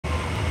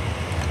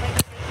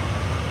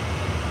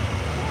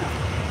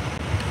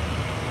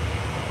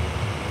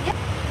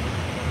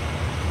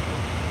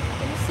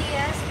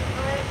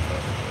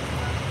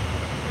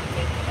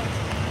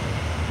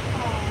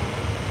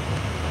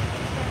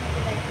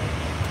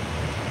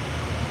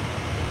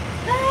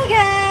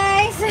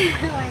guys!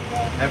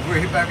 Have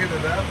we bucketed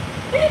it up?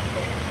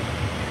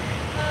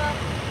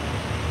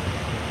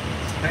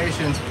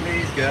 Patience,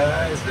 please,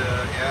 guys.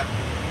 Yeah.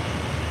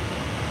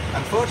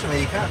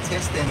 Unfortunately, you can't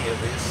test any of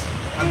this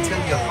until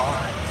you're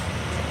live.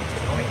 It's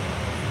annoying.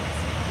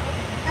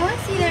 I want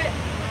to see their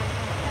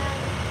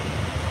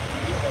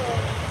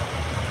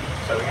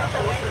So we have to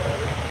watch it.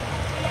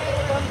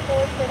 don't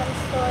post it. I'm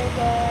sorry,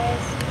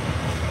 guys.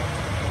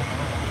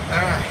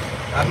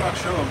 I'm not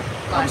sure.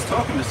 I was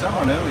talking to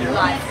someone earlier.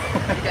 Live.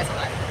 You guys are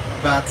live.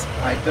 But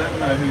I don't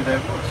know who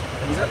that was.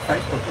 Was that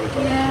Facebook or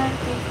something? Yeah.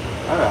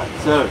 Alright,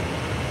 so.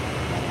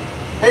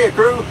 Hey,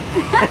 crew!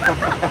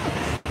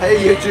 Hey,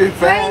 YouTube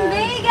fans! We're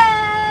in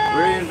Vegas!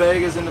 We're in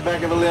Vegas in the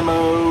back of a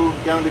limo,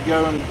 going to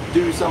go and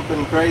do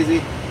something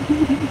crazy.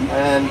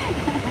 And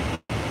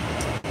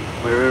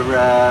we're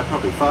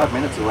probably 5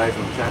 minutes away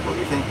from the chapel.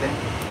 You think, then?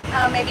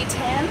 Maybe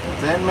 10?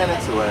 10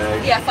 minutes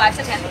away. Yeah, 5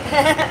 to 10.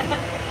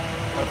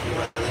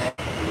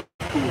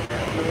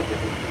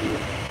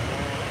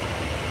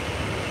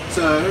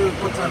 So,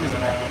 what time is it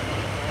now?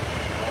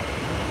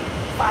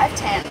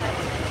 5:10.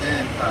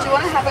 10 Do you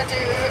want to have her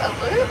do a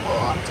loop,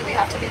 or do we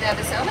have to be there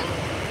this early?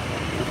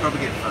 We'll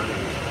probably get photos.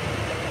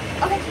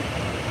 Okay.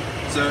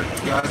 So,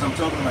 guys, I'm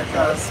talking to my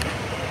cousin,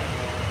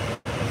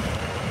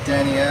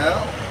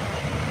 Danielle.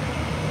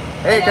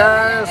 Hey,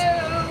 guys!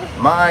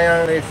 My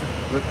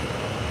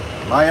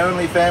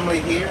only family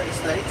here in the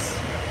States.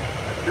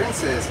 The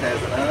princess has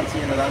an auntie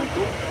and an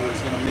uncle who's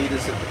going to meet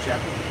us at the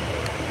chapel.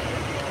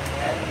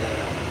 And,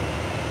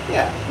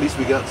 yeah, at least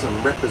we got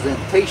some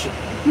representation.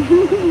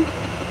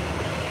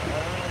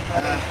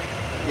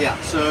 Yeah,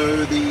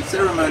 so the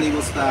ceremony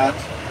will start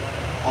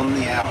on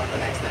the hour, the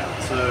next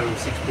hour, so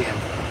 6 p.m.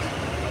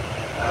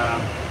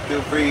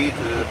 Feel free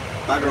to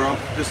bugger off,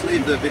 just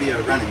leave the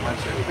video running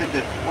once you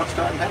the watch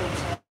time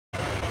happens.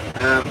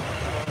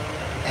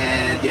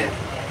 And yeah,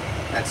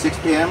 at 6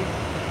 p.m.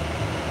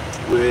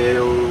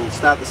 we'll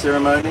start the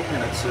ceremony,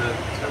 and it's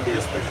going to be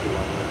a special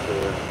one.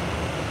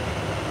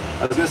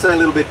 I was going to say a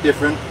little bit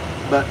different,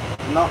 but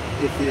not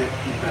if you're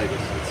in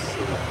Vegas. It's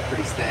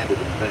pretty standard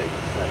in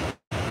Vegas. So.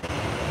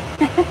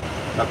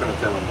 Not going to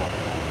tell them what.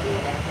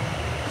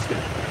 Just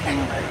going to hang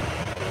around.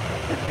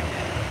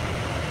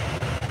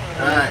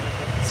 Alright,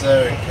 so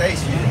in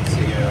case you didn't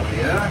see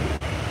earlier,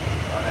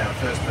 on our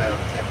first failed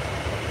attempt,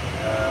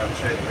 I'll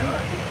show you the memo.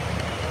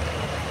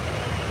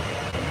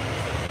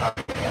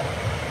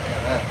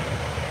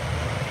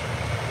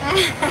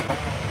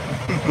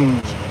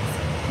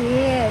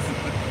 Yes.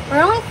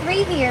 We're only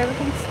 3 here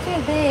because it's too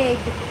big.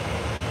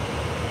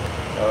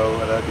 Oh,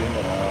 what I do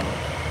now?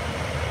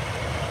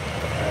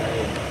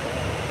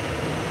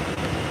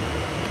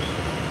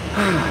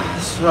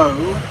 So,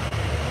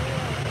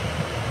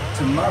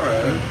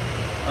 tomorrow,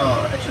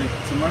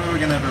 tomorrow we're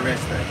going to have a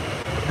rest day.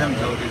 I haven't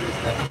told you this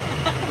day.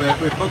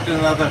 We've booked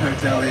another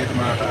hotel here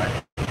tomorrow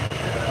night.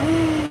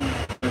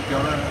 We've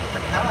got a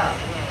car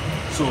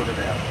sorted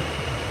out.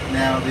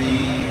 Now,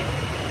 the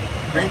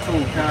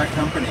rental car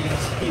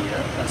companies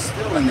here are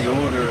still in the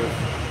order of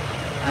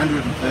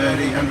 $130,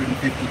 $150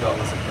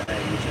 a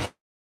day, which is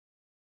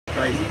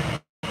crazy.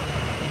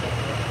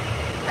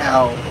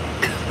 Our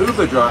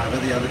Uber driver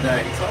the other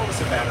day told us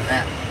about an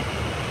app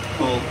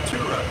called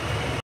Turo.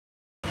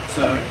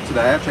 So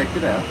today I checked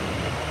it out,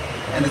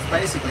 and it's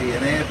basically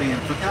an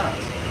Airbnb for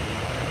cars.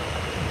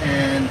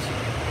 And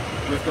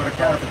we've got a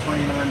car for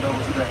 $29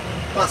 a day,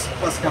 plus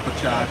a couple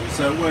of charges,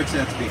 so it works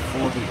out to be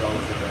 $40 a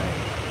day.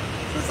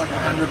 So it's like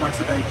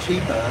 $100 a day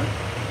cheaper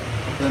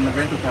than the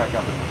rental car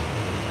company.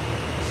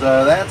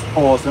 So that's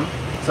awesome.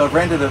 So I've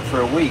rented it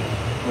for a week.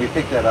 We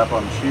picked that up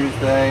on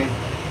Tuesday,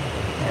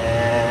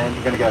 and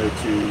we're going to go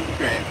to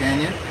Grand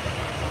Canyon,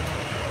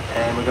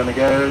 and we're going to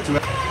go to...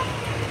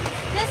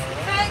 Just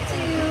try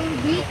to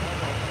read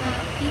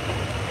people.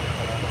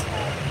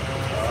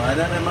 Oh, I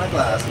don't have my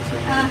glasses.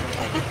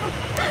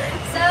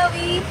 So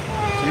we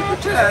Super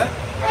chat.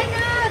 I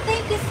know,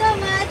 thank you so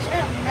much.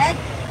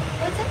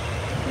 What's it?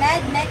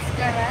 Mad Max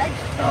Garage.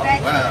 Oh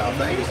wow,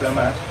 thank you so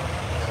much.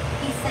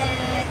 He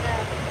said,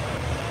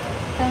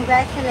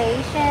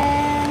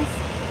 congratulations.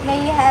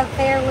 May you have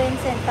fair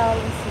winds and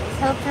falling seas.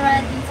 Hope to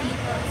run into you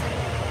closer.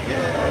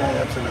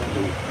 Yeah,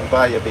 absolutely. I'll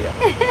buy you a beer.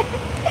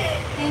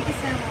 Thank you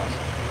so much.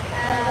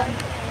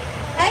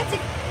 Hi to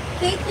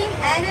Caitlin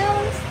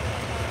Adams,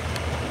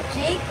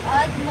 Jake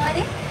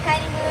Oddmonic,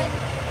 honeymoon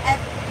at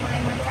my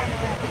Montana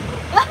wedding.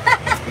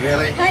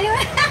 Really?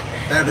 Honeymoon?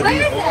 That would Where be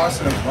is that?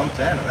 awesome.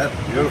 Montana, that'd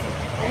be beautiful.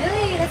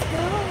 Really? Let's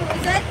go.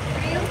 Is that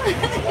real?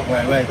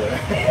 Wait there.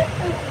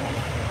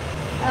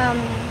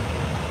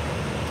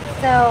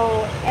 So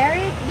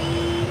Eric B,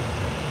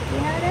 you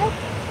know that?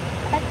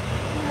 That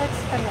looks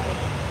familiar.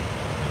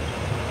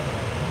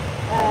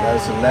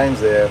 There's some names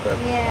there, but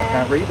yeah. I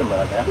can't read them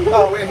right now.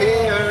 Oh, we're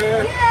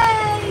here!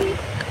 Yay!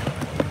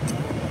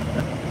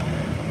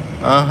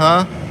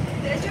 Uh-huh.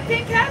 There's your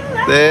pink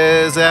Cadillac.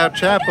 There's our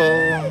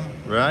chapel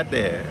right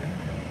there.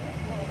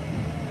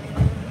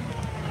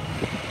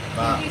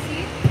 Wow. Did you see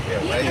it?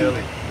 Yeah, way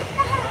early.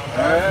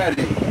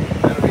 Alrighty.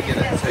 How do we get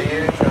it? So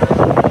you try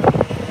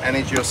and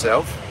manage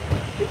yourself.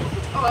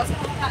 well, so we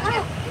can't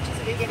get pictures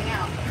of you getting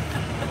out.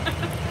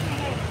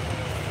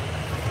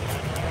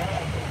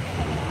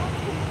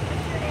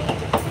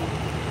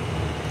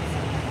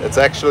 It's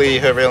actually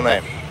her real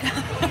name.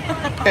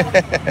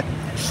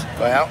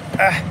 Well.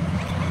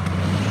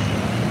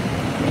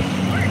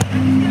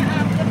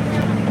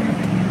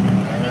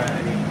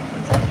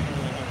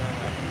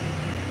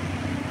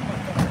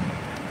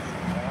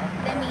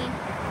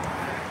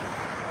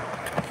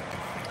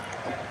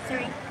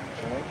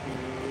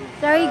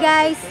 Sorry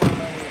guys. Oh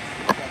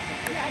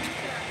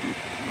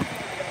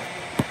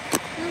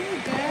my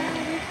god,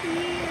 we're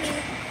here.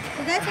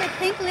 So that's our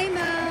pink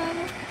limo.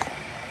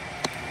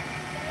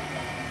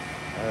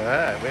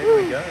 Alright, where do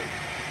we go?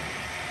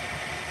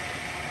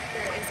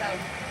 There is a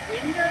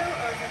window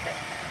over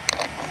there.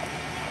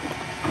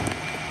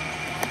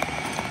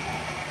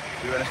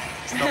 Do you want to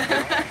stop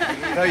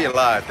there? You know you're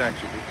live, don't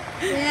you?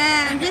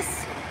 Yeah, I'm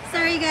just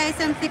sorry guys,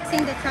 I'm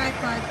fixing the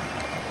tripod.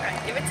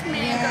 Give it to me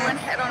and go and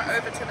head on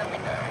over to the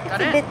window.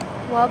 Got It's it? a bit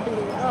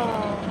wobbly.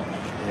 Oh.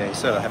 Yeah, you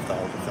sort of have to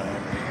hold the phone.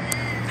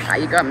 Ah,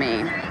 you got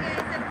me.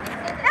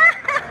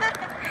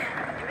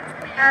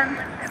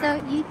 So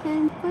you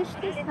can push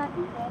this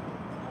button.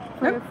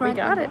 Nope, we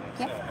got it.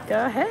 Yeah.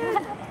 Go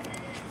ahead.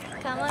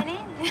 Come on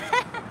in.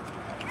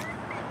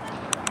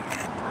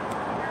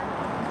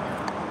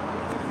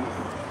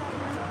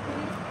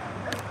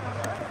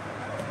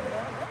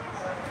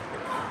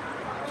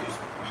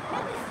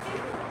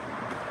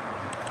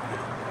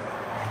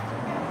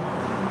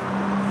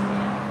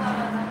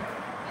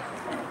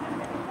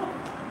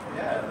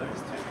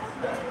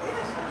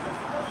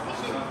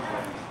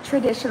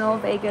 Traditional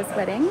Vegas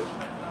wedding.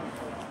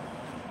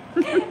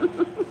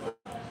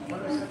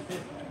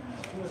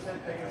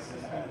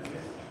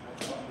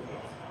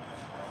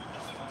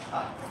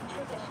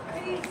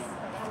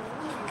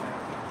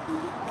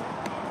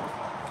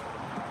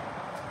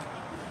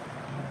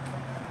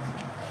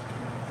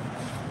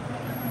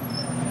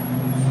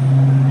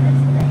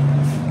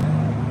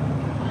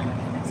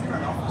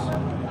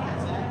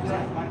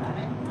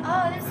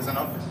 There's an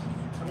office.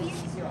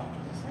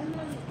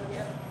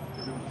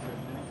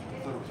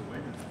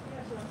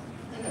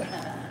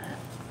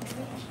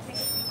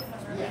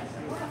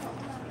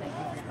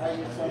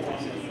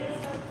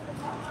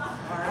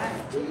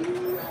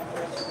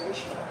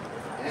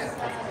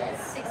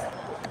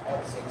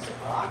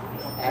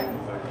 And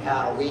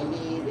we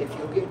need, if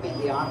you'll give me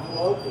the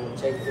envelope, we'll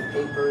take the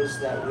papers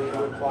that we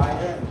require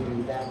and give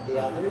you back the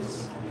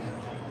others.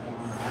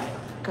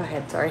 Go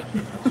ahead, sorry.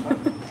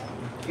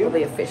 All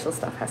the official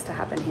stuff has to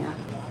happen here.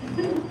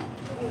 Do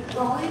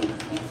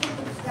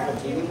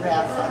you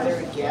have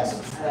other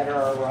guests that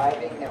are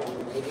arriving that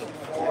we're waiting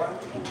for?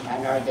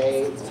 And are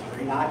they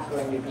not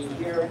going to be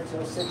here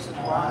until 6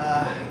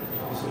 o'clock?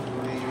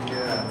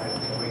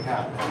 We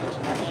have. I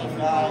mean,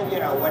 you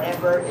know,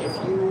 whatever, if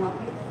you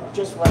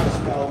just let us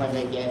know when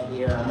they get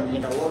here, you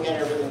know, we'll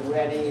get everything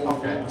ready in the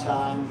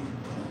meantime,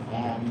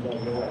 and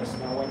you'll let us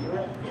know when you're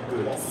ready.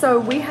 So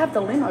we have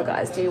the limo,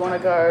 guys. Do you want to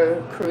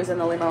go cruise in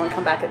the limo and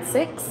come back at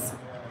 6?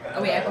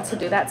 Are we able to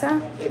do that,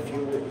 Sam? If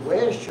you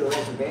wish, your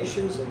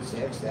reservations at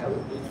 6, that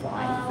would be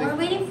fine. We're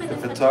waiting for the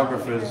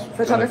Photographers.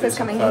 Photographer's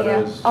coming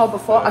here. Oh,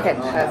 before? Okay,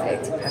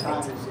 perfect. What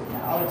time Perfect. is it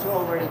now? Oh, it's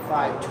already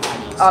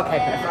 5:20. Okay,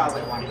 You perfect.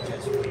 probably want to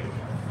just...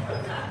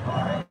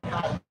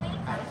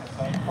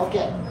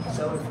 Okay,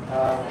 so,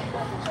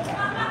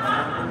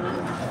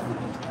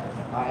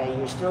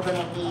 you're still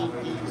gonna need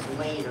these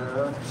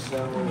later,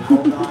 so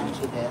hold on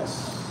to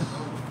this.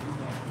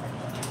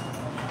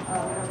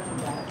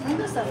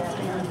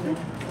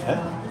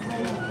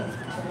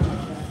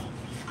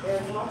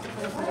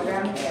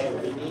 Okay,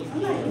 we need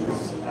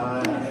these,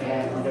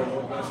 and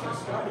we'll get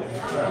started.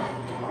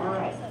 All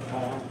right.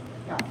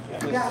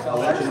 I'll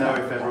let you know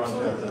if everyone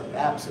does it.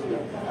 Absolutely.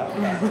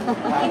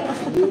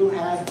 Okay. Do you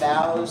have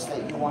vows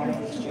that you want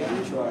to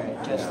exchange, or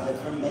just the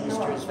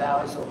minister's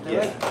vows will do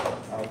it?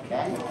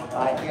 Okay.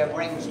 Do you have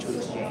rings to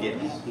exchange?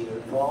 Yes.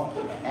 Beautiful.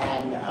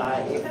 And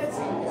if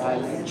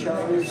you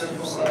chose,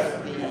 you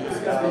said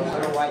the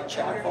little white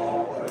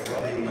chapel, or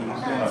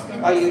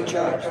oh, you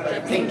chose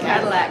the pink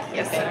Cadillac,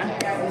 yes, sir.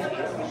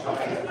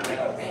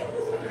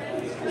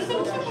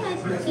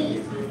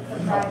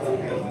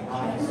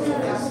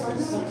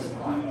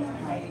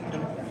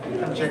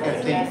 Check your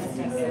teeth.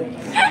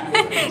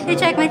 You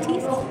check my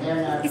teeth?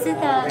 Is it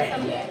oh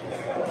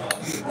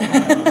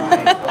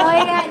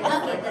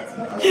yeah, okay, that's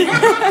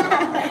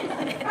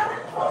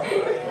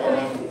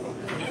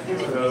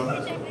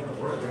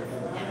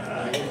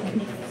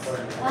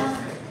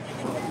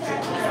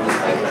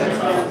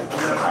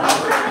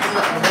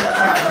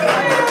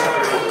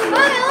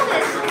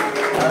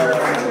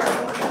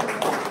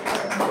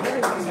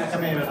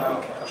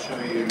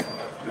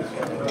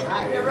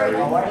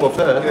Well,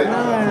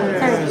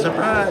 first,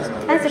 surprise.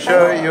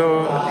 Show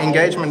your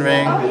engagement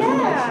ring.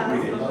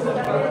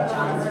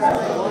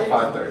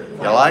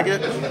 You like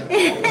it?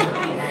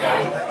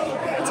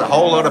 It's a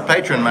whole lot of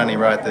patron money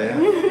right there.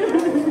 All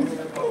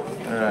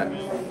right.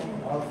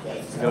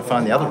 Gotta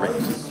find the other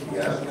rings.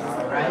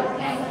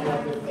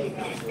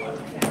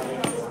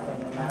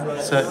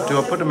 So, do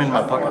I put them in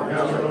my pocket?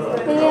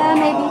 Yeah,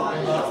 maybe.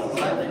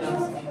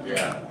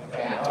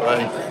 Do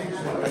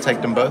I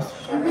take them both?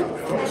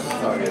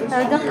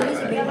 Don't lose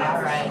me.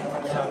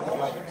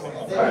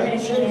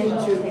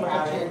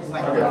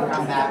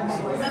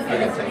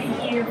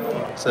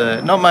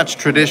 So, not much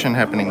tradition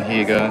happening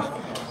here, guys.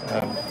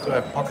 Do I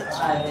have pockets?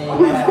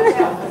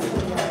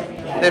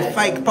 They're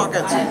fake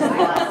pockets.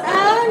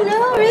 Oh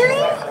no,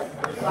 really?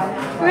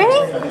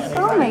 Really?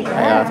 Oh my god.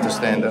 I have to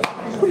stand up.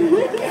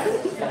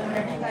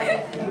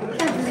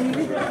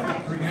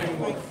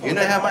 You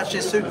know how much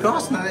this suit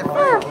costs? No,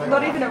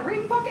 Not even a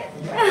ring pocket.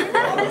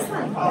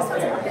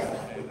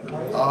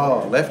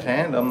 oh, left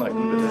hand? I'm not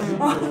good at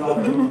that.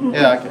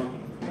 Yeah, okay.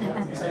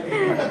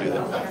 I can do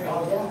that.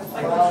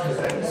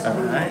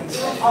 Alright.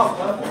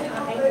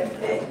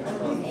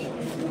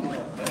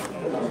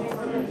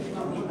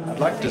 I'd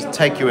like to just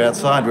take you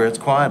outside where it's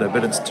quieter,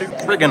 but it's too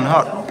friggin'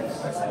 hot.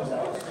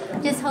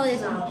 Just hold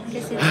it.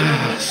 Just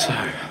So,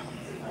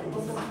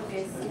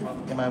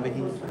 come over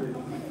here.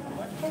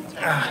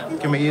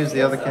 Can we use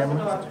the other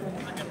camera?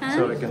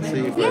 So I can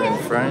see if we're in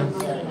frame?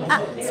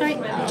 Sorry.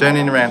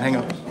 Turning around, hang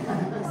on.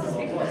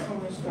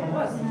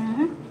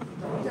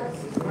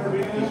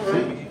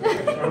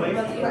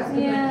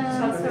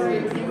 Yeah, sorry.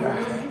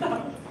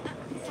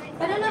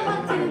 I don't know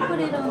how to put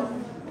it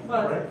on.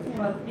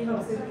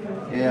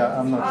 Yeah,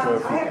 I'm not sure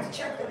if you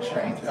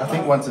change it. I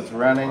think once it's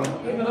running,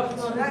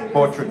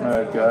 portrait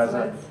mode, guys.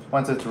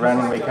 Once it's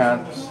running, we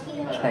can't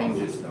change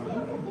it.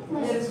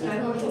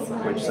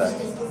 Which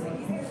sucks.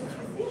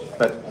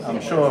 But I'm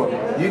sure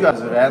you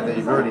guys are out there,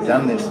 you've already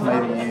done this,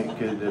 maybe you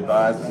could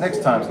advise.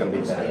 Next time's going to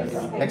be better.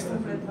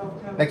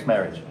 Next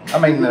marriage. I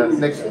mean,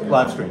 next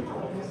live stream.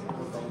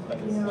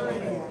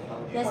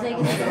 Las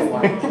Vegas.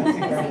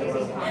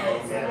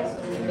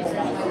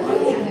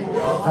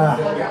 Well,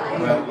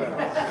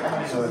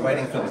 so we're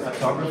waiting for the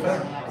photographer.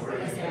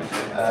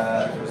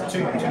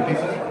 Two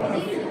people,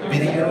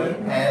 video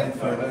and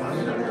photo.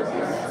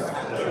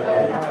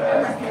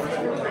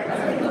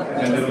 We're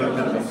going to do a little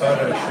bit of a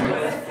photo shoot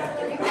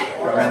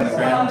around the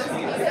grounds.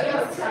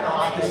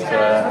 So,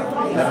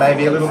 that may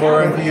be a little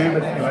boring for you,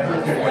 but anyway.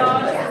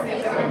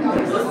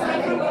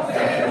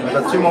 And we've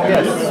got two more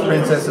guests,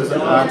 princesses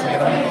and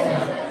auntie.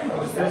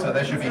 So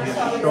they should be here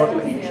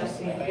shortly.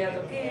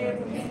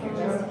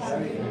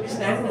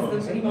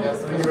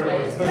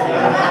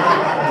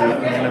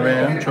 Looking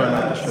around, trying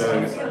not to show.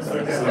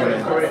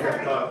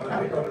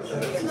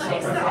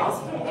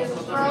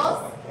 Girls,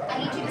 I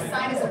need you to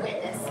sign as a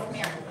witness.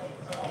 Mary.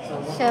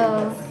 So,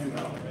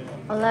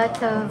 a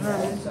lot of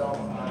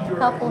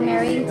couple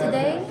marrying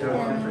today.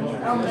 And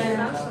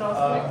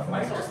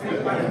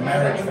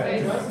Marriage so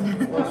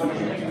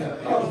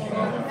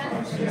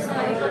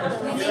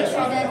we make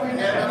sure that we're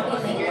not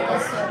going to be late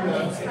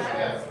this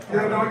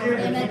They're not going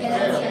to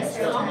miss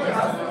their time.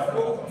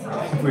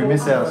 If we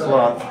miss our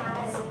slot,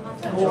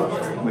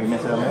 we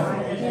miss our man.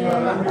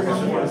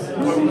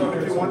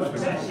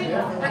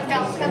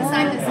 Raquel, come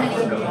sign this thing.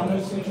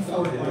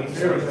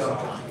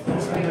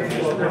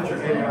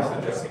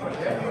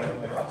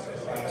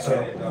 So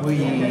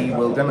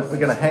we're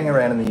gonna hang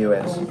around in the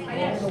US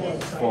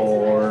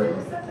for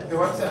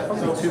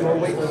 2 more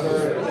weeks.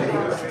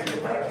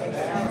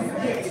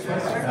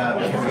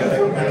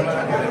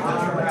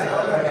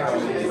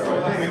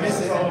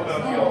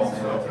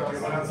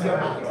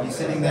 You're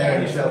sitting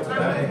there in shelter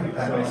bay.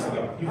 That's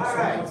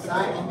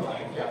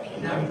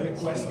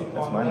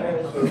my name.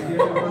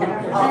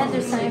 I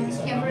understand.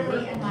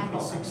 Kimberly and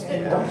Michael.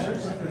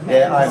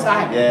 Yeah,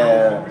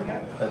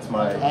 that's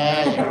my.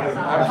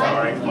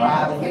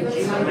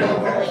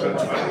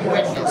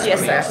 Yes,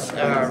 sir.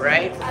 All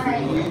right.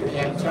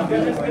 And tell me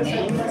your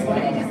name.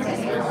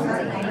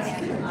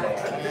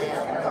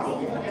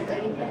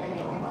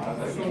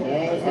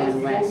 Okay,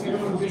 and last name.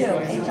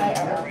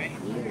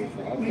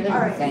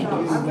 Thank you.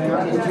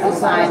 Did you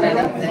sign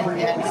anything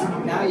yet?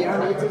 No, you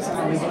don't need to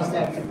sign. You just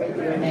have to put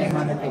your name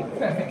on the paper.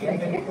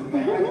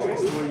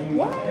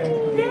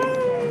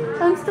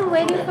 I'm still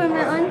waiting for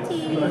my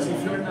auntie and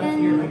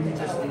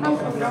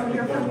uncle.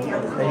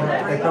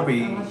 They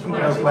probably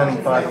planning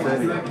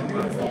 5:30.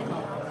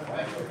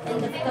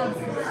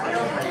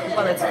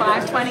 Well, it's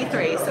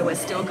 5:23, so we're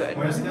still good.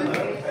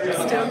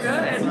 Still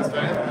good.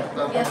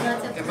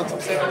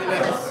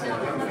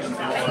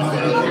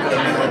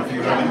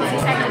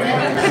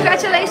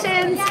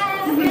 Congratulations!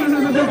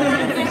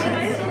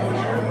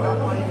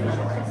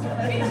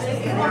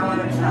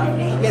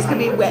 You guys could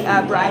be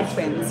bride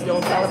twins.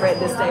 You'll celebrate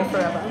this day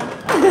forever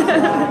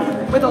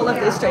with all of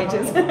these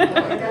strangers.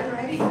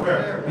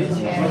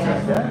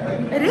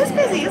 It is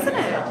busy, isn't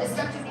it?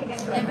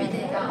 Every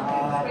day.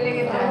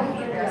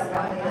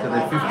 So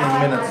they're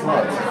 15-minute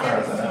slots.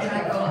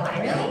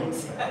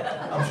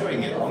 I'm sure you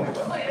can get longer.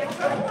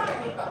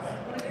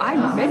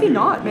 Maybe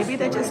not. Maybe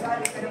they're just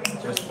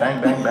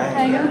bang, bang,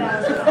 bang.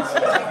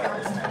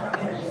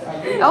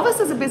 Elvis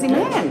is a busy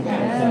man.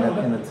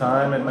 In the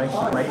time it makes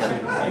make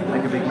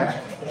a big match.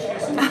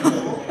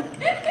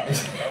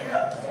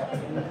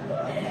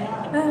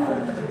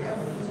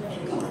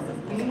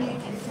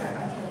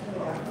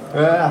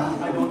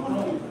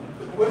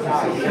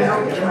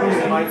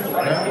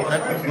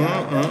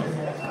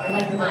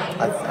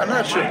 I'm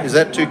not sure. Is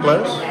that too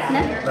close?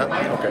 No?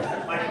 No?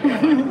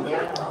 Okay.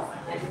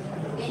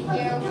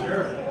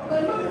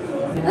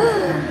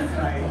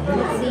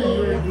 Let's see.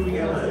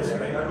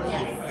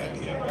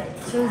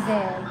 Who's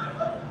there?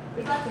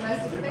 My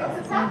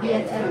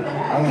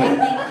BFF. I'm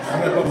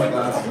gonna put my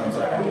glasses on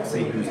so I can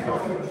see who's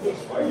talking.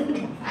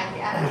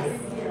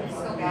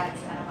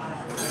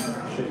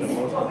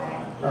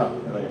 Oh,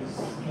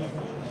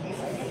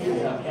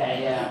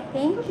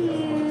 Thank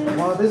you.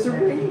 wow, there's a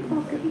ring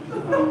pocket.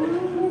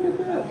 Look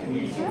at that.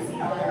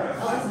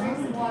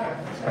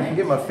 I can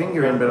get my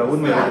finger in, but I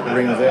wouldn't be able to get the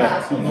rings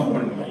out. So I'm not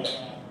putting them in.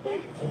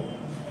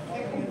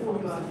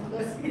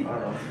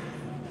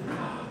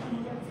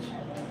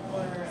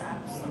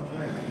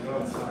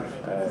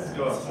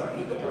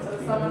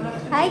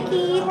 Hi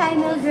Keith, hi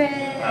Mildred.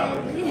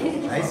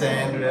 Hi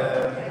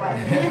Sandra.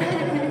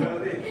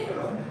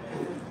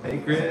 Hey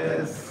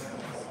Chris.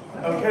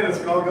 Okay,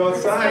 let's all go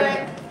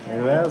outside.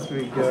 Who else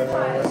we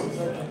got?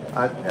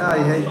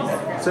 Hey,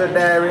 Sir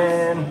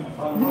Darren.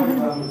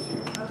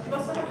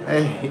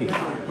 Hey,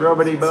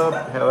 Roberty Bob,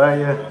 how are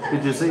you?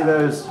 Did you see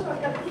those?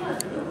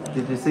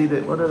 Did you see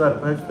that? What did I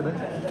post today?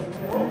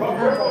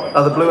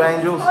 Oh, the Blue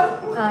Angels?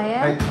 Oh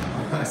yeah?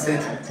 Hey, I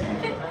sent it to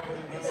you.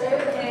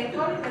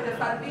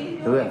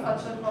 Who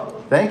else?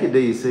 Thank you,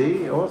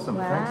 DC. Awesome.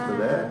 Wow, Thanks for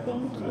that.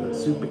 thank For the you.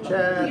 super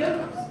chat.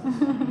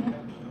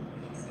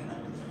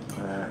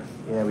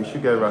 Yeah, we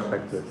should go right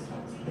back to.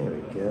 There we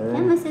Yeah, go.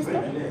 my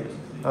sister.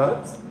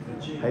 Oh,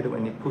 hate it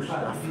when you push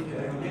stuff.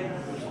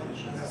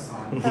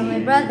 Oh, my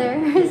brother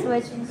is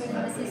watching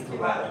my sister.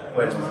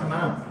 Where's my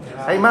mom?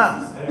 Hey,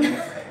 Mom!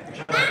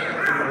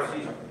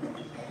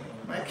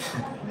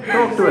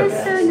 Talk to You're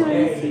us. so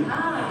noisy.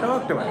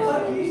 Talk to us.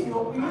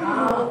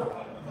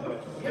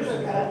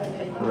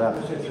 Right.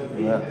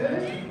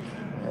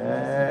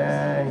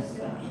 Hey.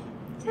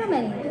 So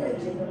many.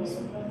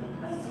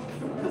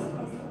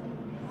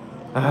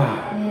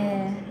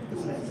 Yeah.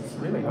 It's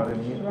really hot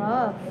in here.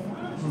 Rough.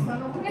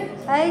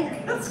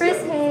 Hi, Chris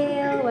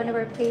Hale, one of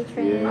our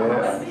patrons.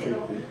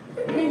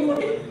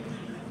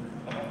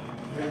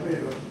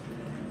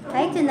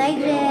 Hi to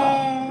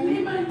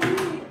Nigel.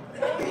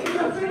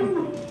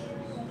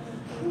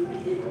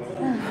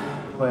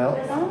 Well,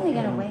 How long are we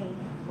gonna wait?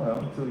 well,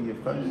 until your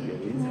folks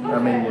get in. I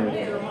mean, your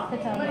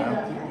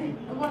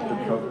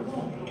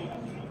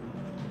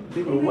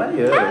people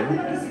way early.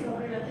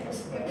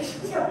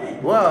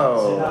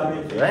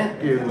 Whoa!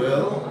 Thank you,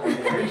 Will.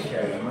 Appreciate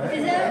it, mate.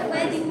 Is that a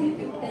wedding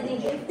gift?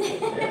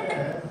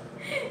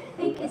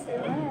 Thank you so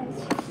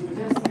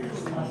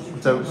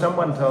much. So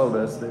someone told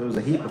us there was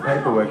a heap of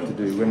paperwork to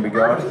do when we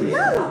got here.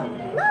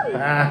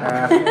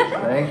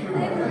 Thank you.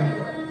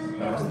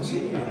 Nice to see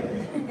you again.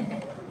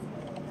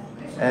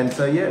 And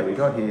so yeah, we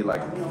got here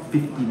like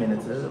 50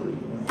 minutes early.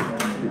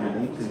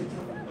 Didn't need to.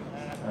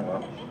 Oh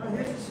well.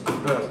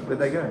 Where'd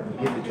they go?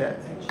 Hit the chat.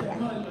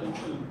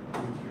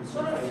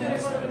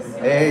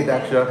 Hey,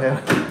 Duckshot, how?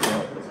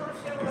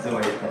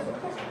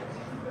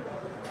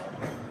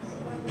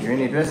 You're in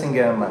your dressing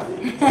gown,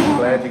 mate.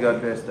 Glad you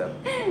got dressed up.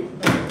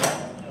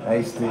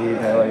 Hey, Steve,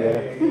 how are you?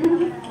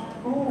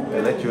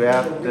 They let you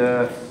out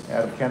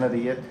of Canada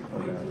yet?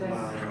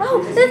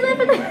 Oh, there's my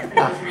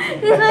photographer.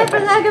 There's my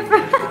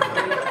photographer.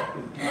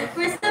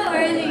 We're so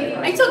early.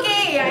 It's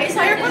okay. I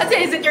saw your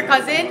cousin. Is it your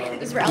cousin?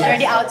 Because we're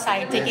already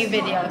outside taking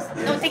videos.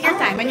 No, take your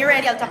time. When you're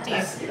ready, I'll talk to you.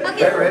 Okay,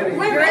 They're ready.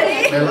 We're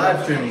ready. They're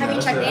live streaming. Have you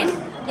us, checked so- in?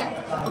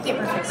 Yeah. Okay,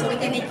 perfect. So we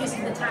can make use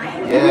of the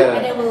time. Yeah.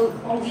 And then we'll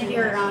be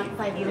here around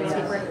 5 minutes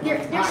before. Your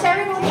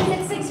ceremony is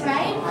at 6,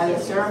 right? The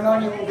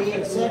ceremony will be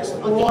at 6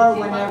 or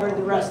whenever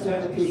the rest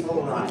of the people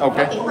arrive.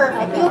 Okay. Okay,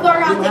 perfect. We'll go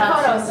around You take have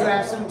photos. some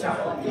dress and time.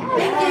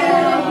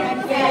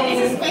 Thank you.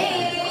 This is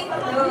Faye.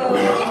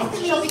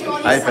 Shall we go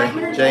Hi, inside?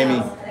 Faye.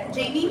 Jamie.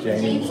 Jamie?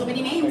 Jamie. So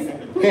many names.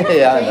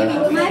 Yeah, I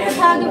know. my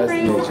photographer is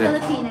Nice to meet you.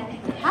 Filipina.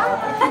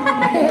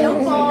 Hello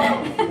po.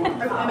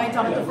 Am I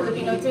talking to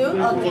Filipino too?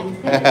 Okay.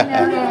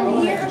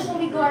 Here, shall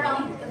we go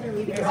around?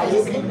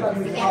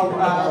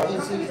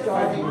 Is he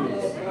starting?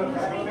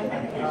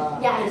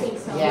 Yeah, I think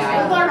so. Yeah.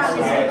 We'll go around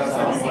this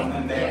way.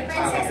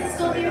 Princess is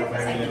still here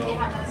because I think they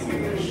have us.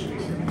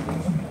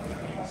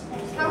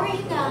 How are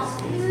you now?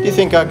 Do you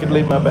think I could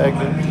leave my bag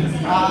there?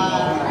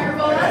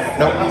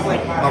 No.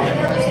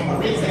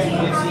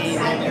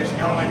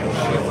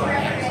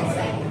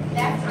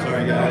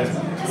 Sorry guys.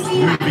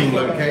 Moving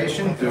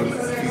location to a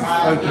few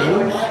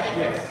photos.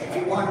 If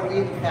you want to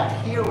leave it back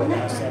here with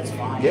us, that's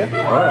fine.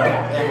 Yeah, alright.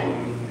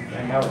 I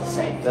know it's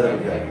safe. That'll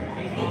be great.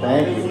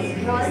 Thank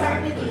you. I'll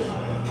start with you.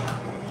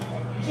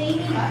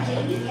 Jamie,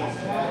 yes.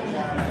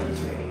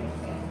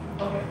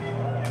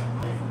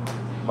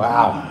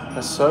 Wow,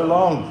 that's so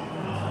long.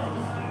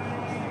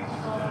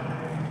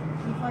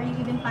 Before you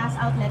even pass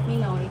out, let me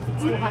know if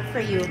it's too hot for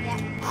you.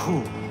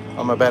 Whew,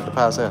 I'm about to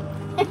pass out.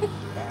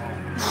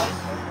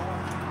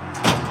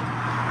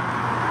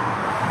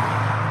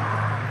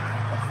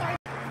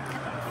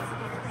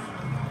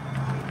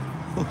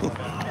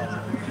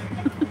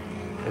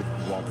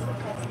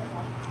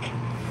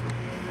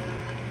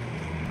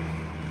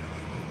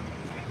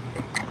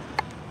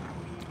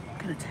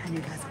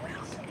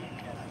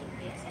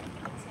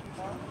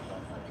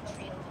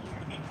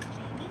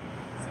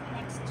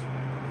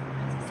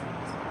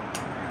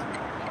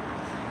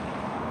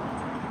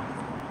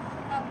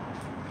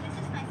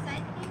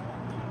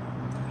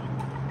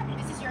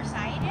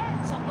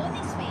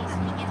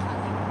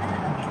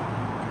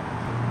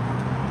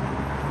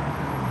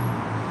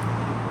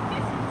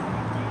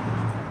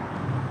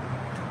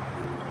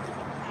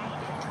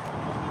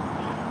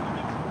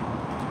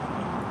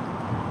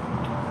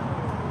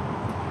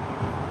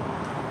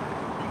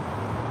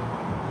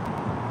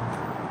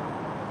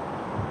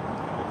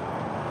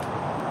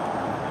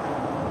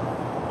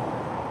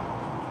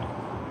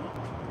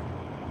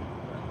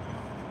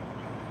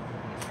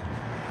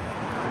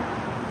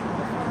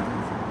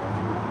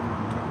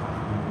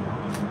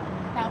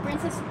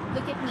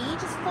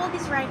 fold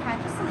his right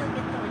hand just a little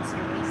bit towards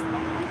your waist.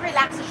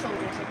 Relax the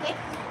shoulders, okay?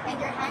 And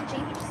your hand,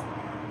 Jamie, just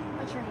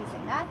put your hands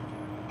like that.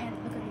 And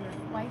look at your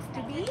wife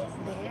to be.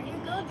 There you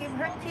go. Give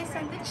her a kiss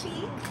on the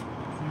cheek.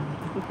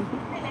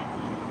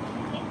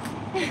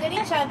 Look at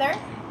each other.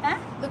 Huh?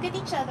 Look at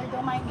each other.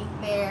 Don't mind me.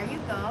 There you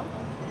go.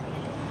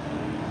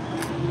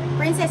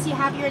 Princess, you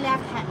have your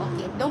left hand.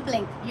 Okay, don't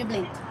blink. You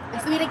blinked.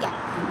 Let's do it again.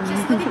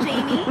 Just look at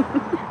Jamie.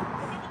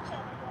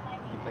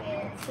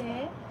 That's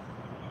it.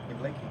 You're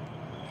blinking.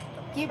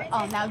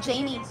 Oh, now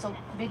Jamie, so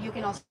you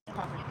can also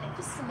talk.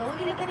 Just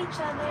slowly look at each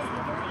other.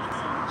 Give her a kiss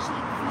on the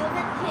cheek. Feel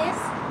that kiss.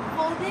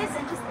 Hold this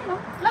and just,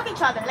 love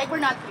each other like we're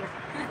not here.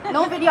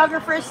 No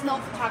videographers, no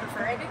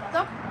photographer. Ready?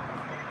 Go.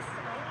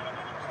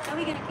 Are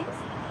we gonna kiss?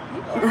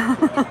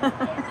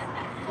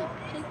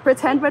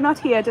 Pretend we're not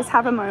here, just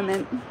have a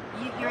moment.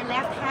 Your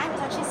left hand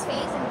touch his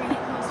face and bring it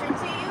closer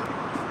to you.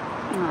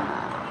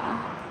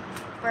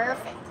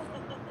 Perfect.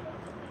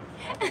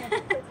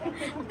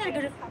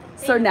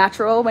 So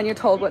natural when you're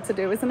told what to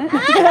do, isn't it?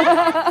 Can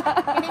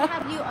I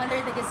have you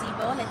under the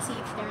gazebo? Let's see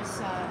if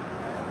there's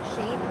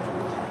shade.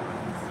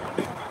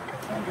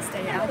 And to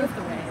stay out of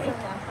the way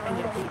and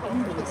yet be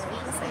indoors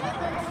at the same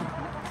time.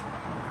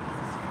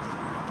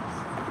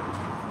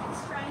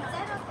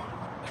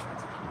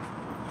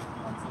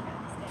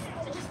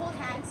 So just hold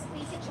hands,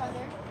 face each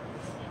other.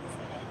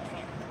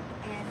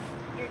 And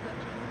you're good.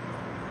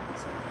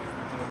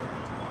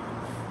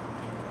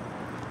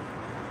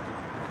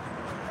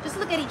 Just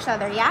look at each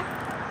other, yeah?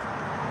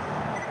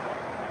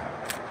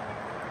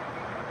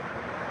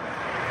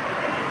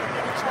 Look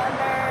at each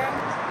other.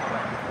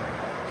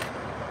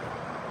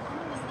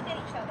 Just look at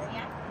each other,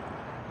 yeah?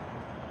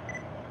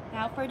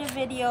 Now for the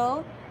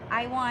video,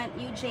 I want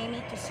you,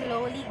 Jamie, to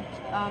slowly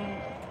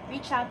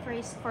reach out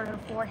for her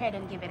forehead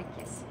and give it a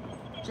kiss.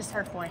 Just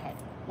her forehead.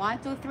 1,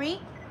 2, 3,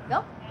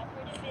 go. Now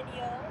for the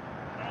video,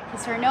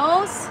 kiss her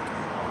nose.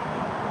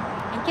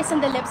 And kiss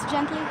on the lips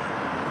gently.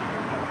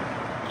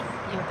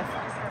 Beautiful.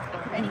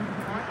 Ready? Look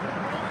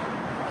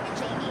at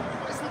Jamie.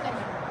 Just look at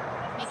him.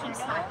 Make him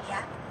smile,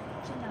 yeah?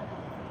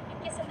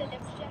 Kiss on the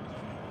lips gently.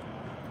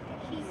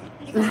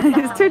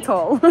 He's too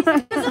tall.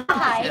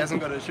 He hasn't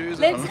got his shoes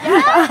on.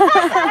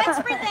 Let's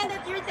pretend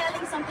that you're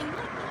telling something.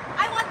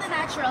 I want the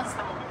natural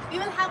style. We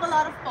will have a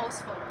lot of pose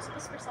photos.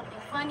 Whisper something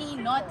funny,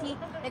 naughty.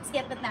 Let's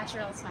get that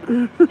natural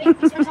smile.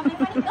 Whisper something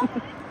funny.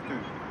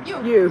 Go.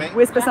 You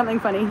whisper something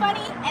funny.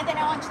 Funny, and then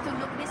I want you to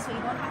look this way.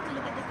 You don't have to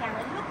look at the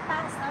camera. Look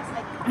past us,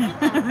 like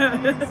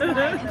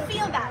smile and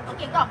feel that.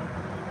 Okay, go.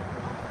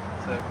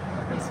 So,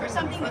 Whisper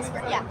something.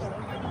 Whisper, yeah.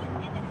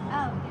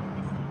 Oh.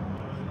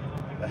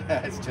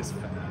 it's just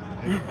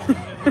funny.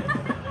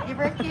 Give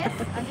her a kiss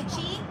on the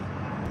cheek.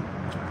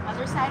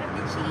 Other side of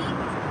the cheek.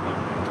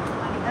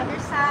 On the other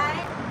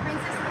side.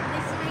 Princess, look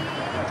this way.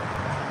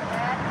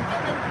 And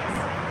feel the kiss.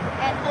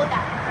 And hold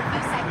that for a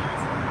few seconds.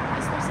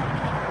 Whisper something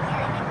in her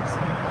ear and make her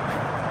smile.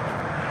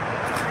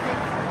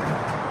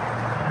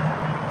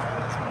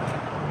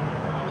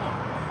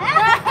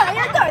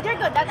 You're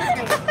good. That was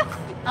great.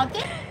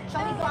 Okay,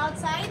 shall we go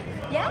outside?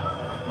 Yeah?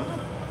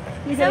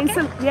 You're getting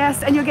some,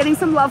 yes, and you're getting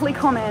some lovely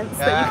comments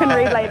that you can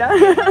read later.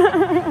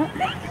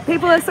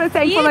 People are so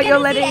thankful that you're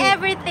letting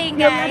everything,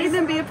 you're guys. letting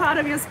them be a part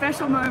of your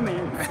special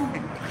moment.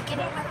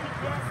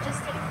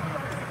 Just take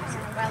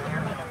while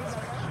you're making this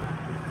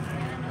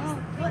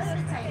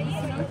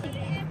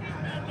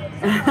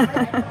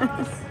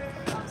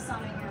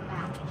some in your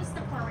back. Just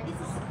the forward. This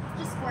is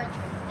just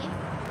portrait, okay?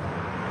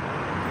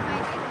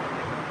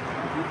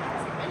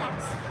 Relax.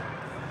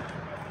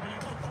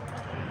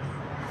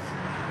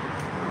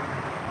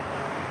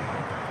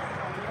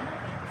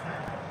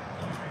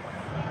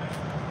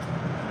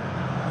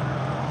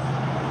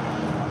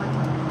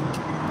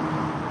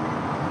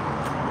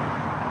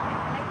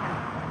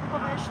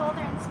 Over your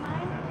shoulder and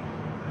smile.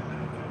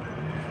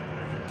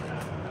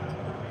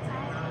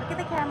 Look at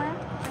the camera.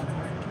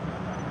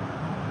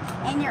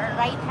 And your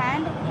right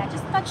hand, yeah,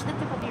 just touch the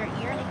tip of your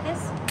ear like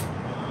this.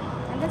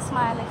 And then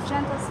smile, like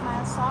gentle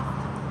smile, soft.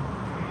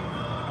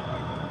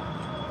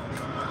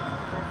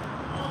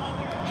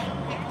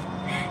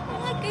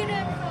 Look at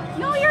him.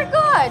 No, you're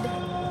good.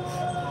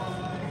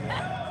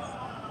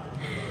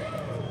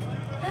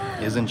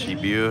 Isn't she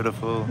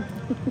beautiful?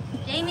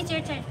 Jamie, it's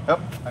your turn. Oh,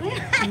 okay.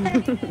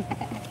 Let's do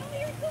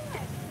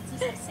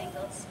some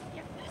singles.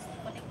 Yeah,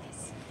 what like this.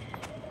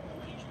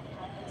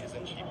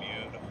 Isn't she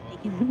beautiful?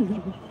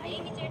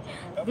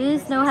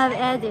 This no have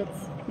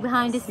edits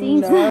behind the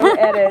scenes. No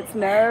edits,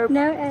 no.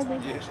 No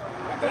edits. Yes.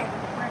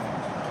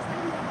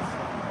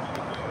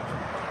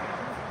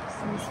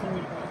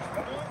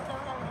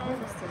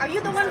 Are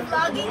you the one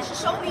vlogging?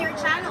 Show me your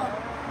channel.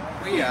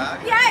 We are.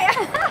 Yeah.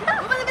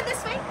 Move a little bit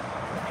this way.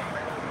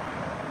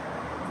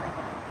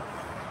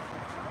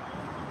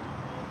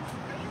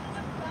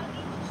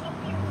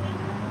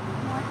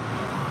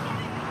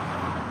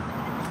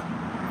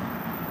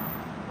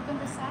 Look on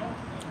the side.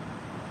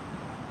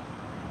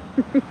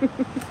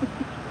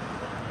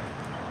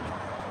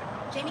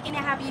 Jamie, can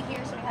I have you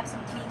here so we have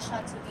some clean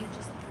shots of you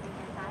just including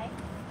your thigh?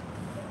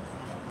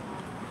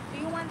 Do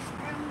you want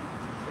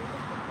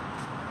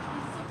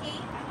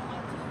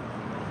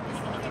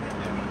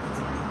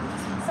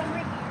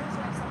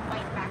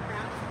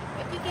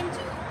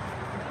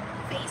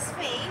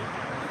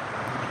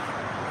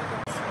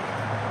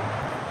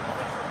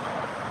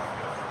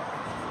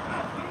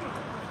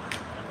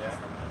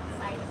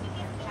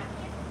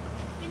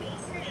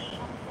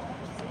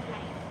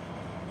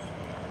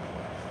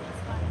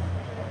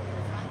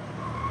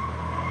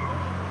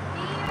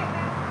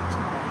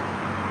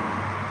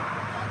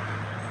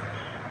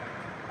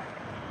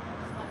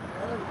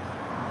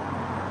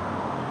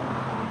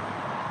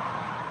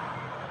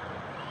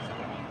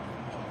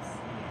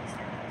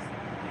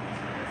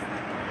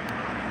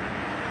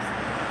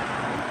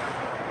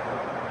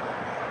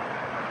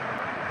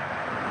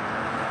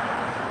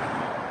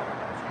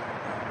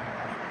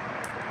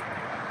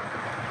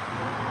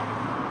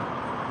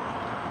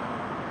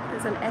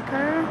There's an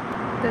echo.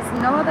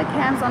 There's no other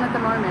cams on at the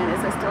moment.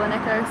 Is there still an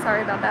echo?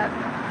 Sorry about that.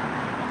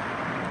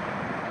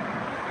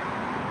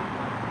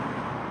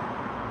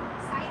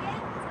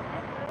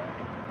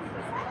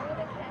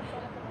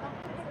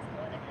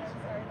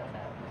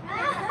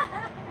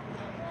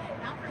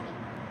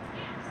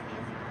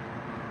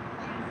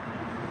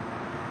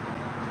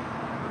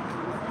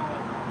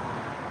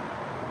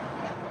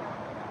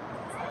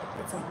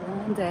 It's a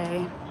warm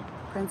day.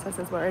 Princess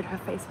is worried her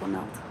face will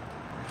melt.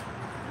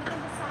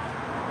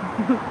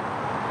 I'm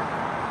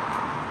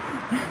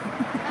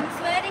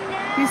sweating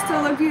now. You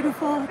still look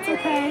beautiful. It's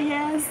okay,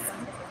 yes.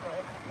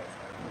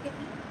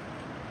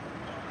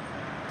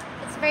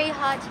 It's very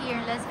hot here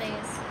in Las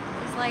Vegas.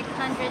 It's like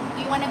 100.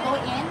 Do you want to go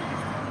in?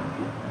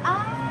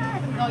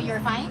 No,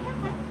 you're fine.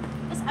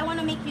 Because I want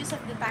to make use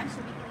of the time so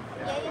we can.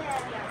 Yeah.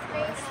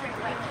 Very strict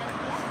right now.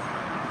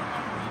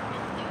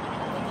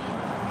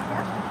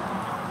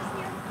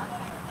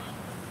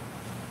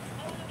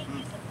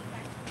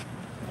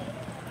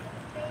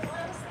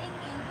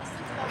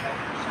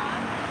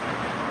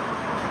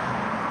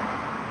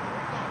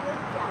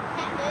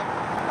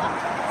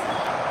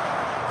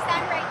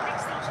 Stand right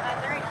next to each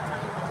other and I'll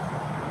tell you what to do.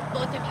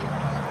 Both of you.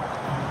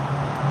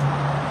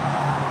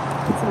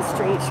 Some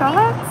street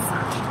shots.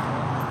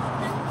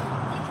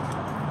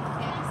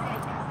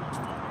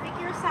 Pick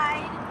your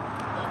side.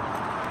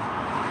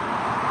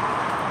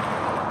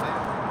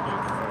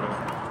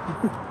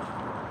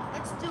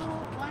 Let's do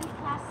one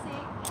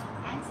classic.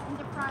 Hands in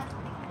the front.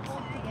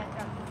 Hold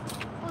together.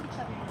 Hold each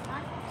other in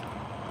front.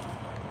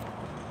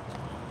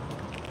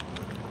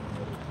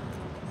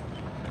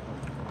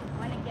 I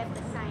want to get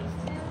the sign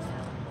too.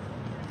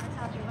 That's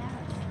how you want it.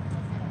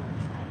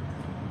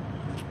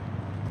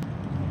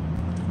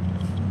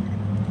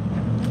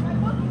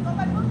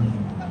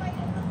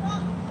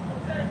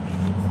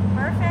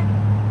 Perfect.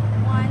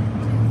 1,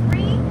 2,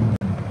 3.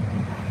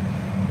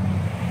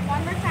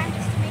 One more time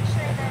just to make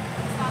sure that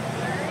it's not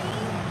blurry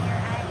and your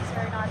eyes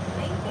are not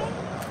blinking.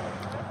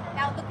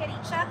 Now look at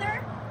each other.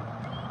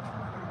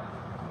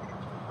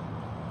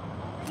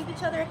 Give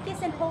each other a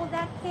kiss and hold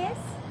that kiss.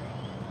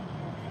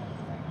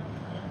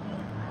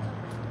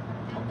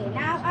 Okay,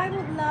 now I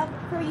would love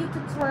for you to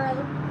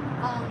twirl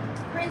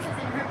Princess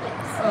in her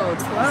bliss. Oh,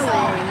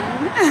 twirling.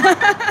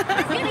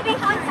 It's going to be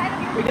outside of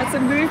your We got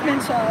some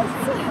movement shots.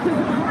 So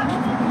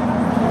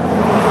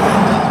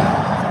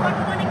what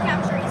we want to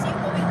capture is you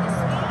going this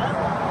way,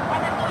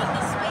 and I'm going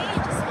this way,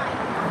 and just smile.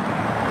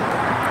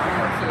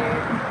 Very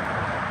cute.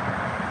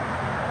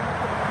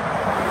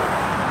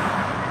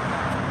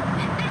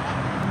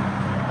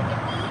 Look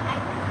at me, I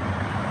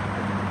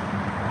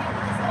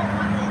just don't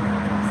want it.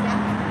 Yeah.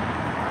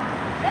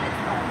 Let it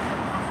go.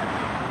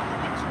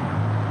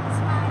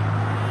 Smile.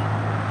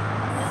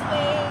 This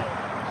way.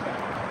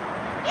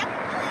 Yep.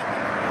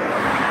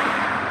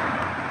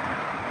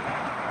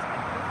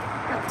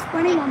 Got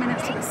 20 more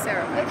minutes to the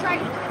ceremony. We're trying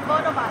to do it,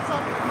 both of us. So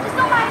just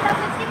don't mind us.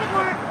 Let's keep it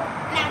more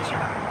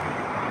natural.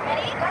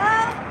 Ready? Go.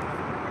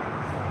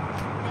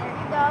 There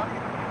you go.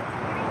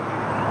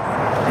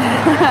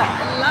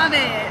 Love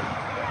it.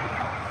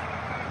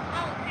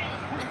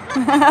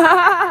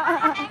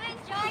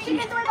 You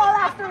can do it all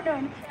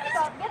afternoon.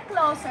 So get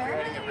closer.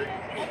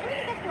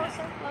 Get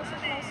closer.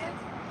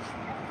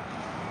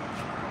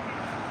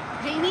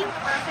 Jamie,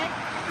 perfect.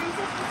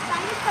 Princess, it's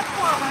time to step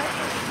forward.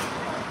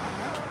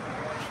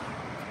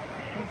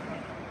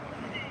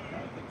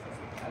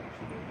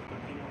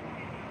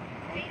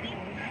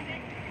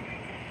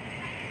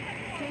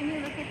 Jamie,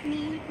 look at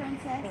me,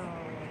 Princess.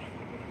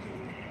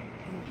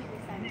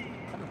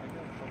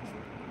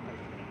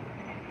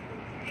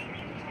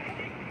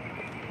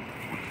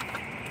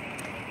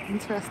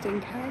 Interesting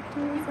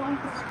characters. When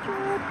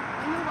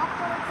you walk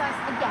towards us,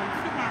 again,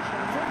 keep it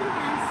natural. Moving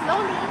hands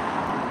slowly,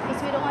 because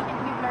we don't want it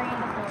to be blurry in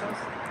the photos.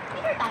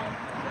 Take your time.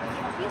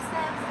 A few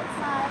steps,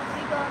 smile,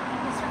 wiggle,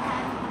 kiss your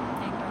hand.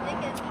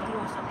 Lick it.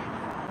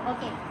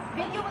 Okay,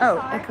 video will Oh,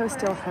 start. echo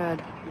still heard.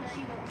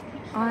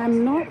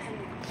 I'm not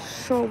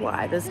sure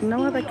why. There's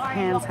no other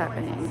cams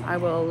happening. I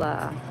will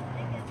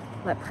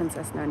let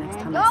Princess know next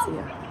time I see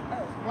her.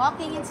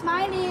 Walking and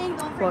smiling.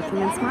 Don't forget Walking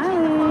the and energy.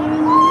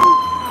 smiling.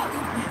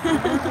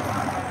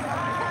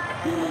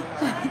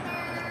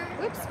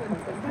 Oops, we're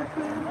moving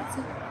backwards.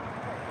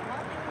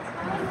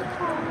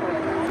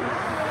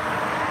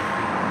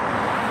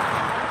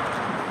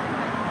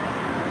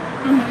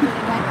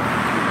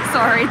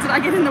 Sorry, did I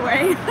get in the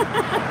way?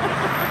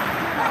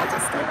 I'll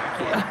just stay back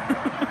here.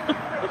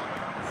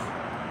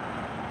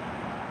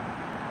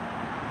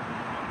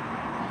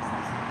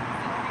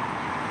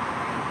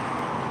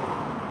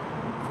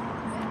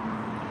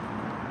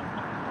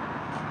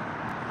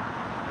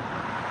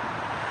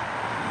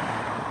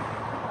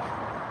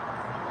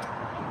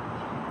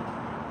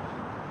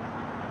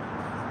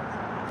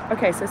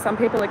 Okay, so some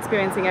people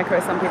experiencing echo,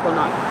 some people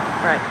not.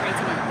 All right, great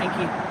to know. Thank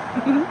you.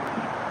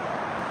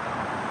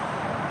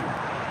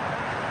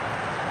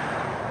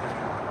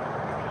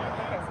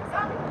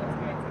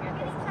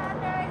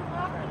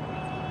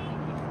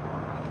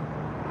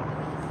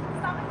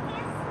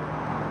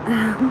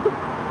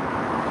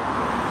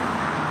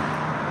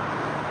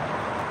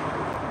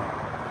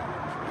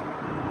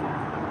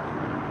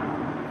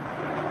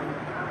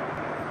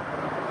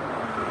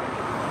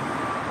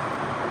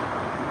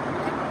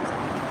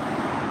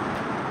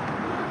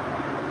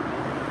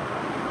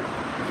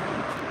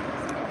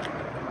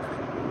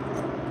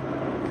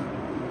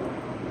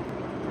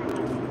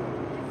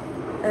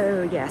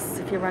 Oh yes,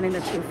 if you're running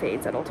the 2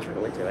 feeds, it'll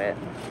totally do it.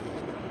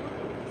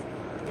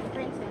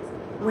 Princess,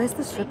 Where's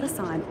the stripper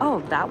sign?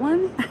 Oh, that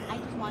one? I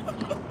just want you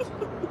to look this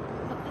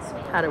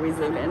way. How do we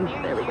zoom in?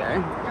 There we go.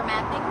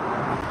 Dramatic.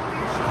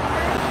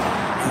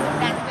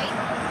 That way.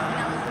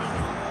 Now look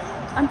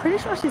like I'm pretty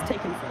sure she's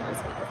taking photos.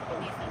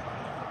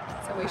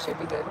 So we should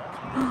be good.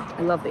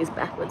 I love these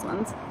backwards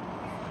ones.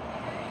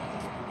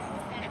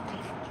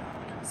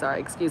 Sorry,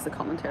 excuse the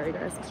commentary,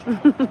 guys.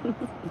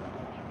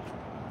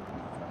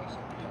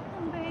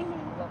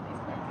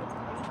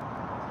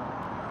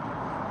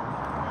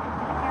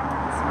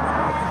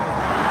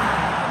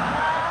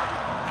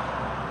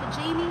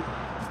 Jamie.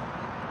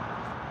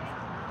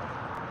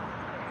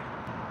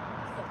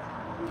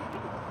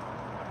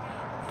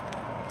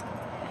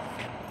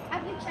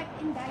 Have you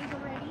checked in, guys,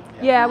 already?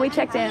 Yeah, we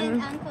checked Auntie in.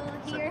 and Uncle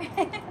here.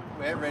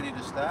 We're ready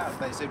to start.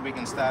 They said we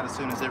can start as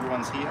soon as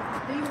everyone's here. Do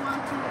you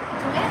want to do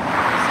it so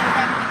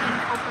that we can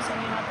focus on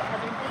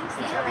other things?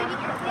 Is already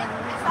here?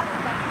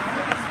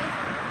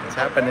 Yeah. It's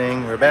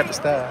happening. We're about to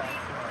start.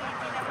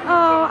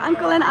 Oh,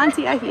 Uncle and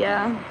Auntie are here.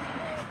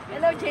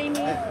 Hello, Jamie.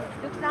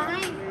 Look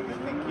nice.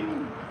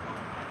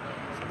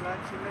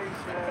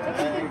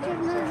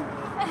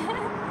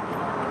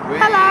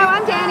 Hello,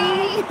 I'm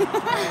Danny.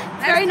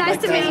 Very nice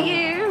to meet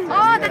you.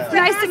 Oh, that's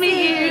Nice to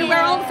meet you.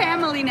 We're all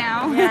family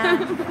now.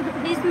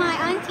 He's my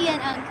auntie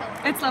and uncle.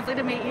 It's lovely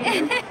to meet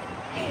you.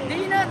 Do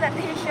you know that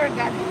he's your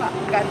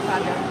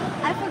godfather?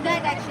 I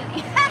forgot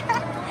actually.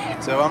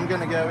 So I'm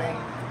going to go in.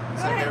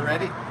 So you're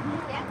ready?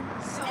 Yeah.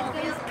 So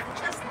we'll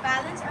just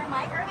balance our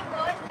mic. Are we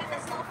good with the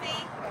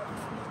selfie?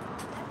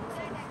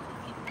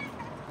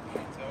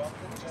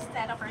 Just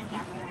set up our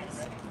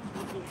cameras.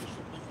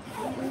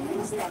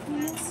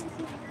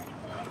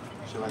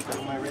 Shall I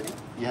tell my ready?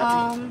 You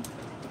happy?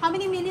 How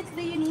many minutes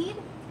do you need?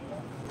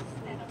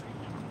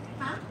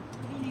 Huh?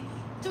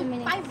 2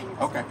 minutes. 5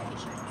 minutes. Okay.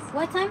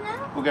 What time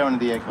now? We'll go into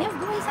the aircon. Yeah,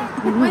 go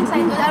inside. Go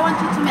inside, but I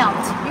want you to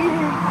melt.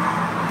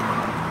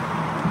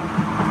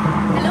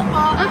 Hello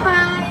po.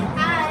 Hi.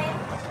 Hi.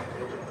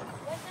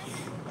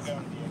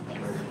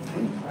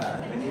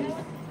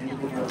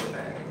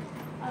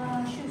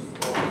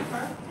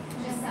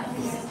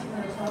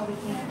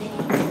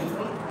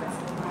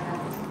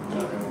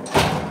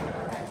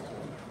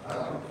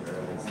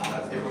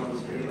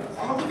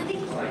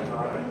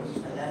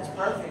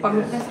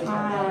 Paglutas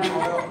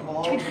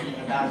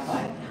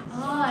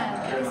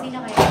Christina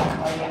kayo.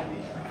 Oh, yeah.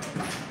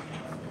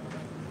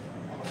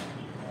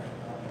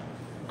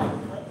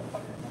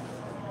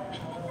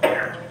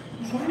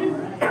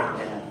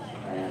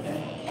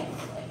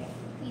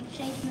 You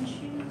change my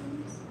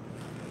shoes.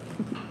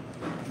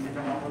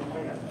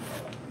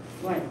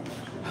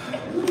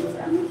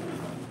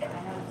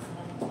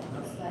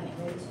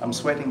 I'm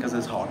sweating because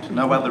it's hot.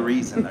 No other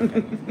reason,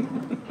 okay?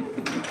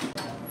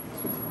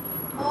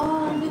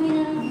 Oh, ang dumi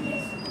na.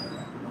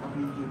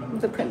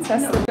 The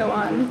princess will go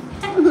on.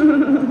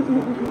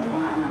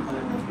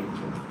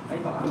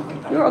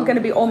 You're all going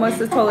to be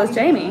almost as tall as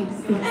Jamie.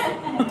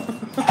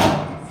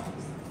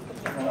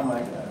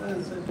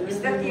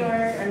 Is that your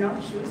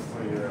shoes?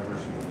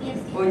 Yes.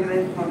 Oh, you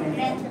went from it?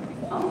 Red.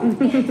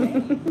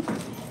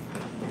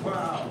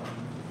 Wow.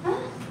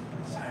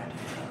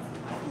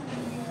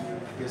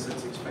 Guess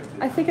it's expected.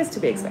 I think it's to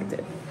be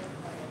expected.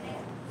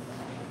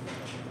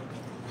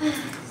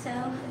 So,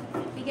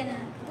 we're gonna.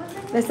 What's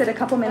that? They said a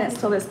couple minutes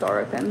till this door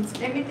opens.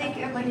 Let me take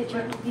your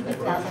picture.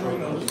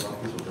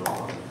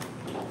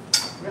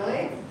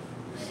 Really?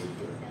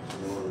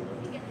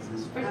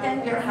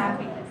 Pretend you're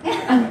happy.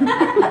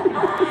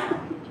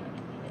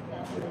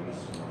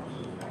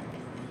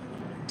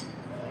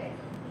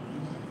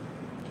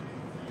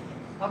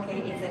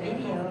 Okay, it's a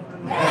video.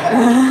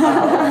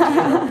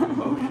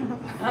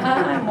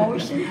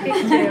 Motion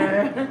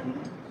picture.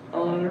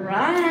 All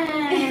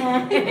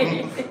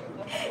right.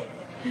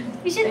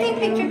 We should take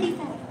picture,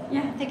 Tita.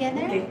 Yeah.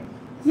 Together? Okay.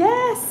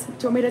 Yes. Do you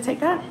want me to take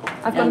that?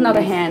 I've got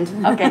another hand.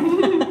 Okay.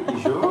 You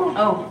sure?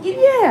 Oh.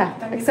 Yeah,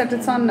 except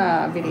it's on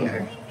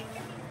video.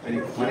 Ready?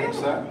 One each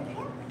side?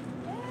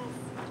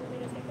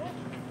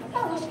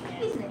 Oh,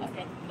 isn't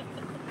it?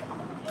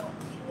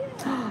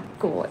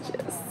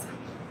 Gorgeous.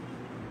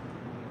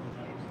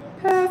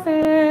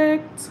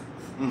 Perfect.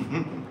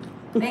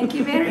 Thank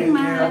you very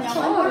much.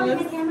 One more with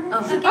the camera? Oh,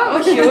 Okay.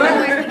 oh, sure.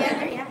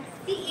 Together, yeah.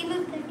 See, you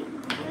move the.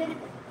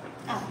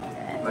 Oh.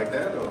 Like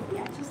that or?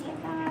 Yeah, just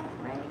like that.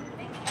 Right.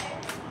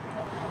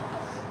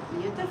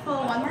 Beautiful.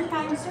 One more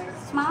time, sir.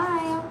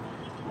 Smile.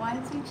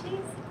 1, 2,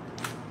 cheese.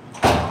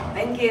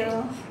 Thank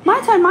you. My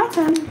turn, my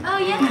turn. Oh,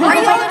 yeah. Are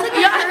you all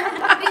together?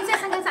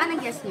 Princess, hanggang saan ang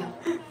guest niyo?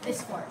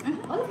 This 4.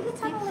 All of the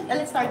time.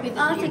 Let's start with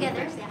All you.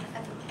 together. Yeah.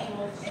 Do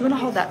you want to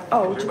hold that?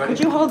 Oh, could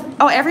you hold?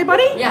 Oh,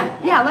 everybody? Yeah.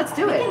 Yeah, let's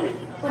do it.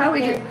 How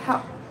we do?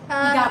 How?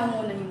 Higa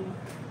mo muna yung...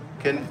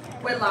 Can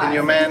We're can live.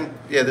 your man?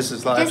 Yeah, this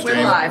is live Just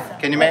stream. live.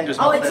 Can your man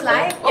just Oh, hold it's that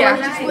live? there? Or Yeah.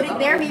 just put it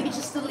there, maybe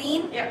just to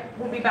lean? Yeah,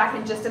 we'll be back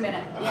in just a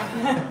minute.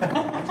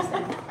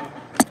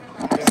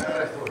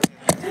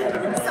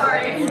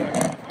 Sorry.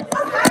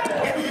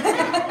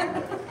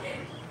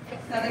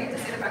 Now they get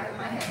to see the back of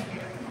my head.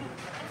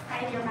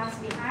 Hide your mask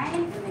behind.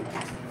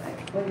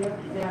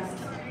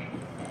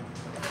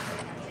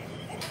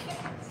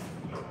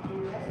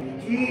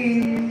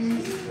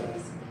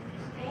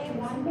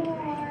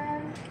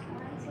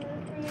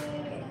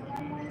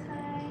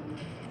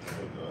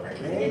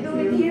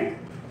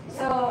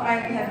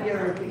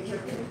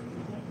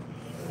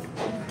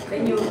 The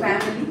new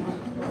family.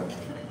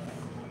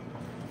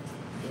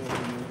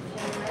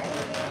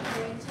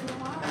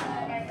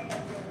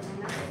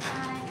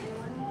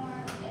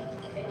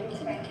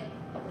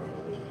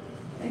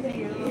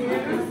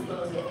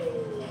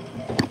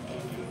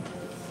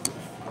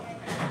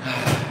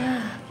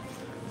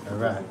 All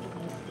right.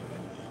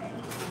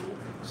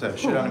 So it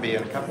should only be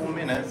in a couple of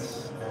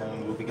minutes,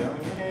 and we'll be going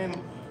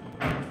in.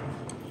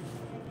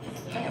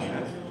 Hang on a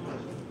minute.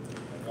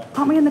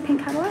 Aren't we in the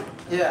pink Cadillac?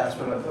 Yeah, that's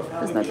what I thought.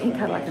 There's no pink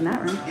Cadillac in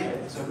that room.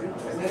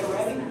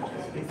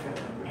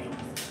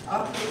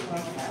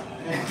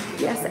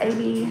 Yes,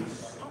 Amy.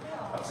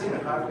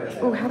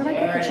 Oh, how do I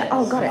get the chat?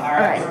 Oh, got it. All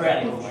right. All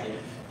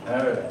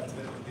right.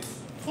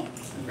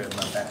 Grab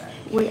my bag.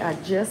 We are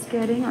just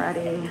getting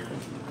ready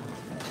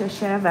to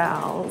share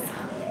vows.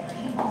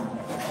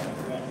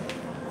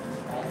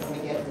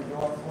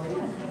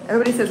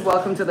 Everybody says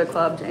welcome to the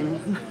club, Jamie.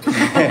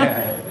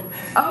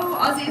 Oh,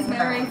 Aussie's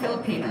marrying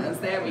Filipinas.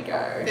 There we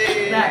go.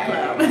 Hey. That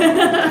club.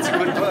 That's a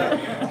good club.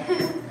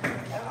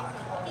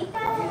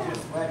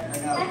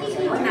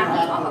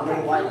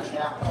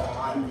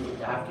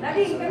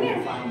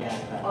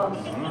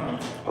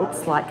 Oops,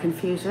 slight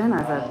confusion.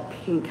 I have a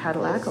pink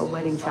Cadillac or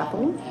wedding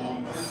chapel.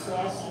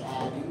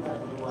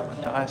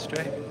 Eye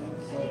straight.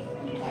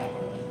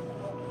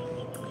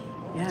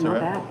 Yeah, It's not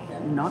alright.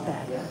 bad. Not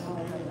bad.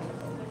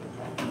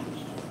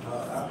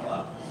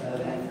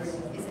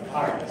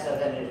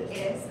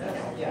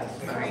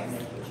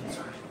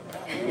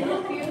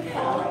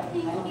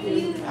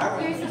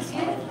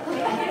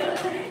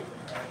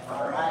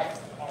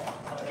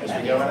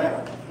 Should we go in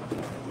there?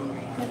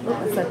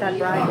 Let's let that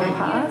bride go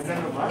past.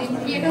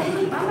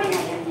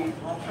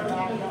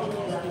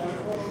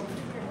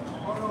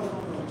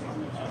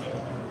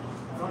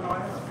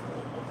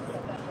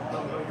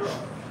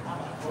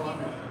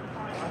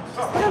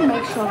 Just want to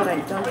make sure that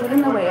I don't get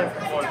in the way of.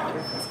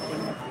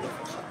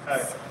 Hi,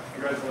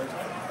 congratulations.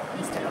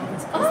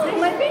 Oh,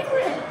 my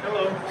favorite.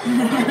 Hello.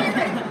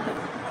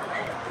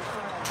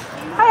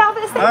 Hi,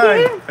 Elvis. Thank Hi,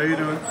 you. how you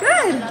doing?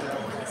 Good.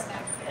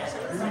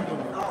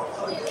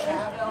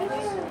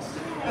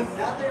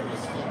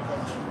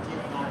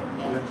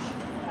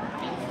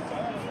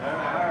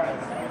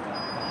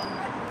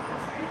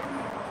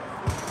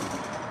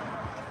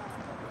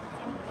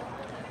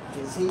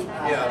 Is he,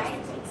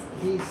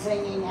 he's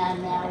singing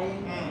and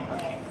marrying?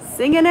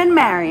 Singing and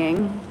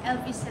marrying.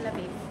 Elvis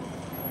Salabit.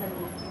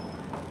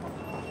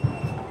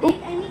 I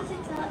need to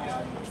tell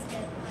Elvis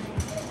that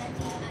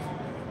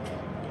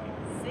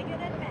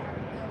singing and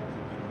marrying.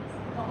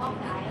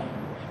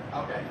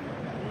 Okay.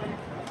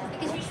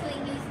 Because usually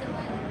he's the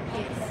one who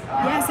gives.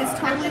 Yes, it's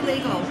totally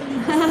legal.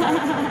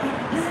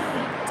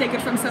 Take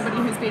it from somebody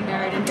who's been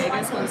married in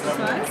Vegas once or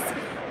twice.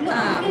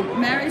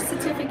 Marriage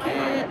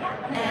certificate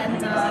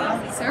and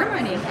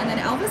ceremony, and then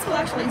Elvis will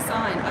actually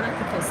sign. I don't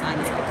think he'll sign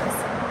as Elvis.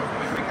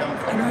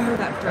 I know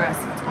that dress.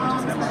 It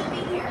should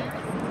be here.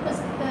 Because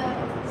the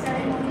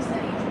ceremonies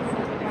that usually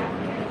photograph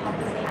here, they have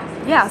the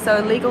same. Yeah,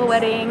 so legal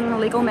wedding,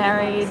 legal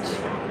marriage,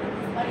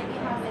 But if you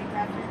have like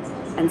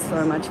references, and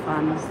so much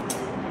fun.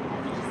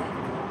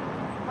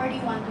 where do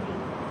you want to be?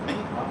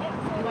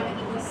 You want to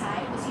be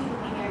inside? Because you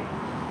will be married.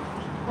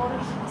 Both of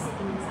you should be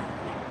sitting inside.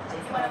 So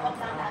if you want to walk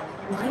down that.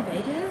 Why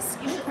Vegas?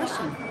 Good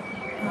question.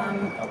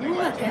 We'll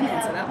let them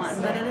answer that one,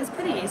 but it is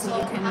pretty easy.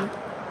 You can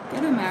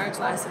get a marriage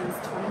license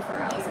 24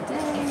 hours a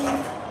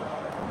day.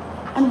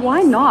 And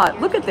why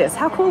not? Look at this.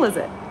 How cool is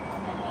it?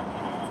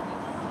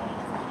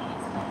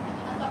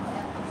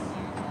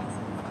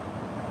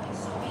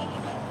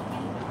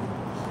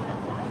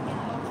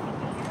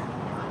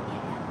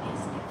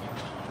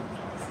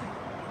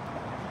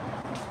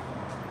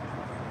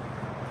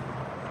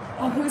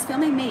 Oh, who's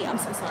filming me? I'm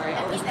so sorry.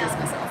 I'll introduce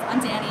myself. I'm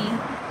Danny.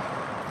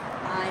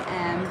 I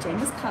am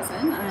Jamie's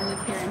cousin, and I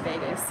live here in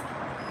Vegas.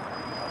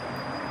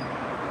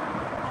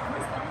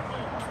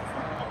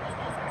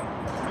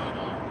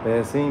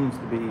 There seems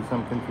to be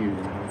some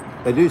confusion.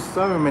 They do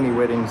so many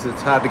weddings,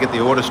 it's hard to get the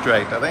order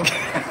straight, I think.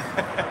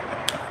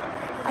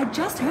 I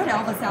just heard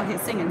Elvis out here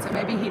singing, so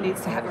maybe he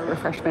needs to have a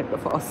refreshment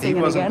before He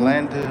singing wasn't again.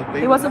 planned to be.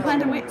 He wasn't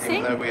planned to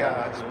sing? No, we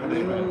asked. But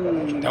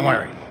anyway, don't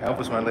worry,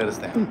 Elvis won't let us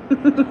down.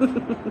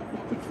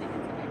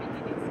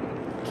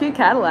 Cute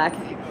Cadillac.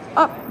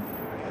 Oh,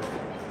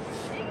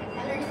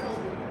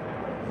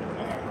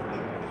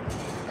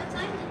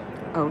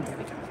 oh, there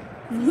we go.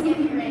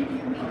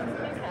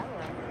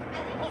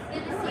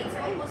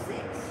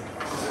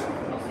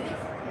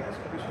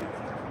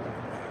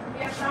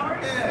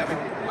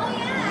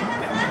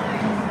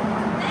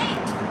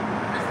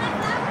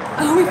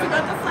 Oh, we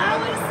forgot the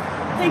flowers.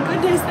 Thank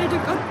goodness they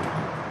did good.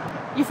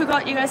 You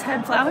forgot you guys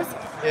had flowers?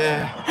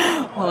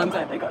 Yeah. Well, I'm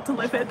glad they got to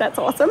live it. That's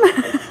awesome.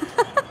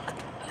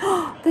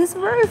 There's a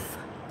roof.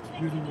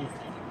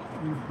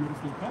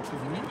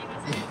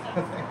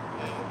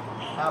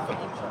 Half of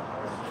them.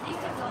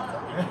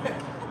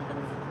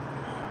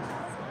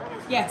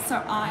 Yeah, so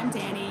I'm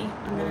Danny.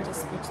 I'm gonna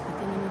just switch the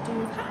thing and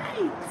do. Hi!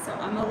 So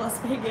I'm a Las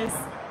Vegas,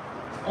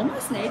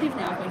 almost native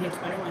now. I've been here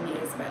 21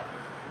 years, but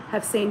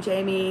have seen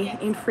Jamie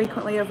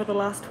infrequently over the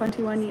last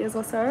 21 years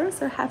or so.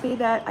 So happy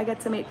that I get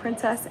to meet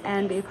Princess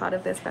and be part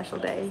of this special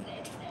day.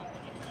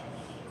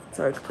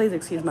 So please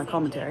excuse my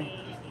commentary.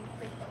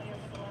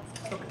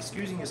 Stop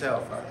excusing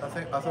yourself.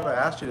 I thought I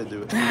asked you to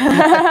do it.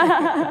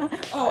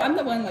 Oh, I'm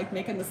the one like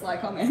making the sly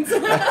comments.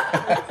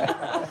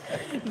 The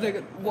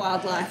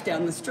wildlife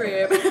down the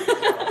strip.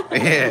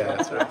 Yeah,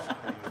 that's right.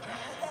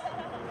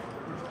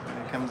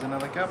 Here comes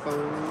another couple.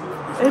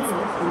 It's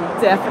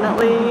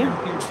definitely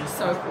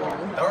so cool.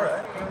 All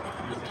right.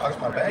 How's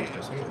my bag?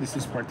 This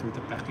is part of the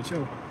package.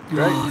 Oh,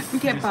 Great. We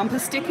get bumper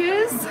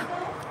stickers.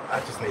 I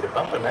just need a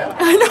bumper now.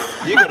 I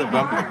know. You got a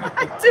bumper.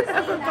 I do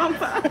have a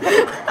bumper.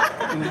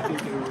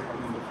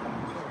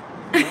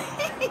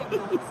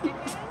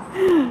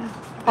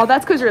 Oh,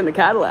 that's because you're in the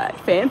Cadillac.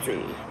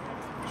 Fancy.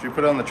 Should we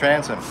put it on the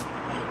transom?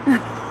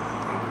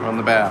 Or on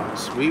the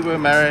bows? We were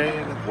married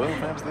at 12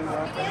 times the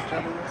last time each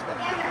other.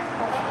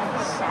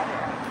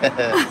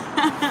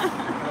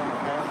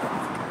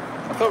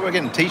 I thought we were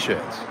getting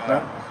t-shirts.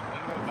 No?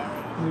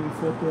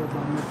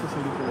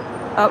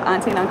 Oh,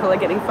 Auntie and Uncle are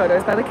getting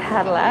photos by the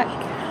Cadillac.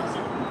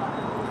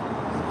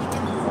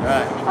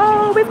 Right.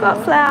 Oh, we've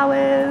got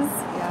flowers.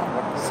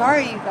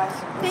 Sorry, you guys.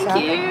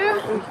 Thank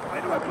you.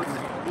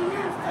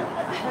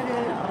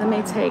 Let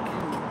me take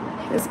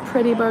this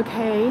pretty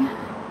bouquet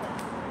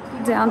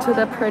down to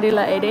the pretty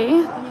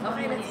lady.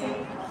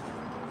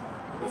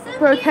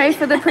 Bouquet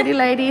for the pretty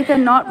lady. They're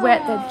not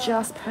wet, they're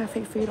just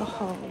perfect for you to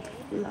hold.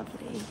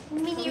 Lovely.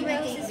 Mini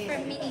roses for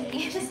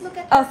Mini. Just look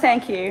at. Oh,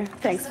 thank you.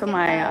 Thanks for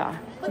my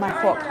my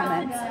hot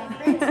comments.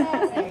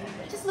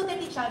 Just look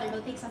at each other.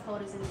 We'll take some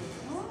photos in this.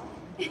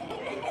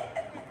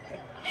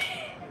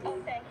 Oh,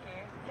 thank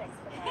you. Thanks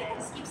for that.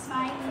 Just keep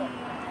smiling.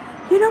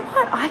 You know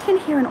what? I can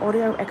hear an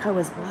audio echo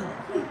as well.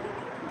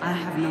 I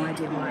have no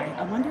idea why.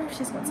 I wonder if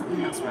she's got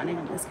something else running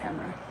on this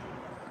camera.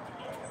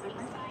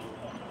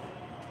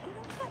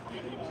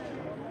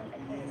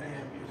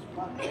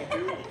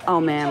 Oh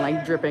man,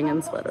 like dripping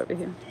in sweat over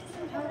here.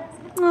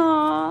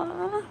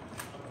 Aww.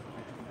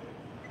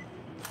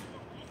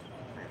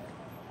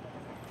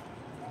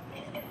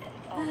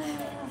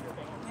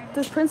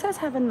 Does Princess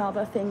have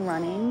another thing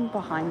running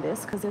behind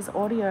this? Because there's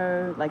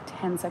audio like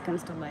 10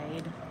 seconds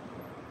delayed.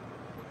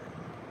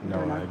 No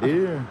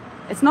idea.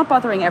 It's not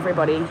bothering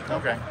everybody.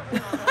 Okay.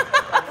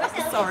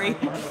 Sorry.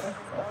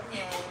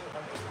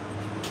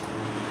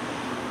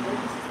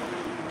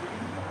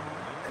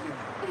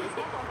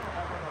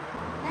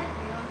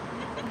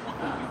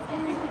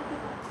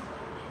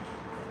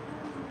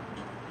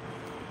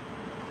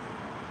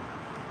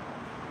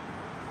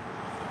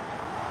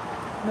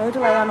 No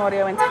delay on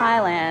audio in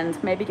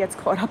Thailand. Maybe gets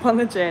caught up on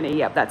the journey.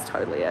 Yep, that's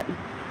totally it.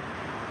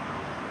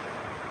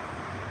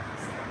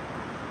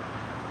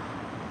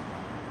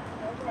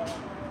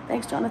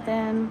 Thanks,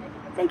 Jonathan.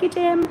 Thank you,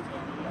 Jim.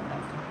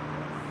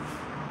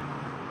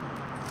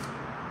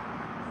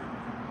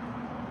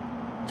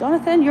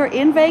 Jonathan, you're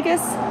in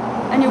Vegas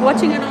and you're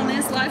watching it on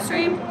this live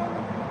stream?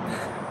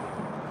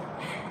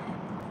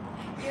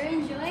 You're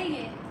enjoying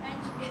it,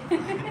 aren't you?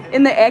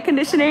 In the air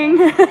conditioning?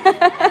 Look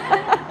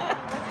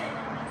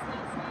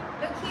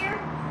here.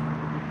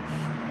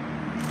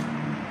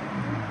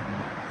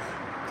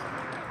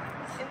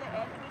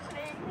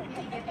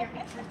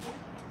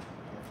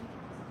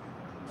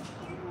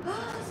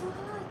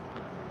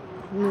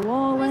 New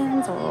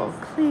Orleans, all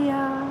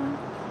clear.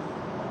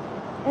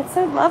 It's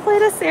so lovely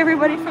to see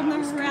everybody from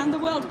around the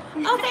world.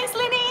 Oh, thanks,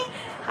 Linny.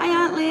 Hi,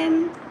 Aunt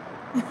Lynn.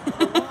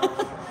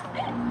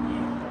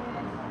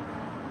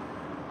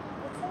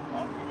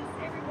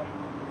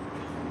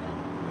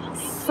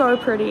 So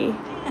pretty.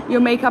 Your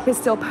makeup is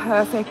still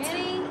perfect.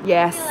 Really?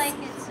 Yes. I feel like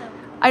it's so.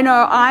 I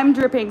know, I'm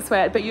dripping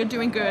sweat, but you're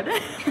doing good.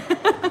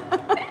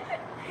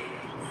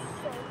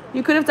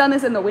 You could have done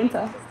this in the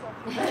winter.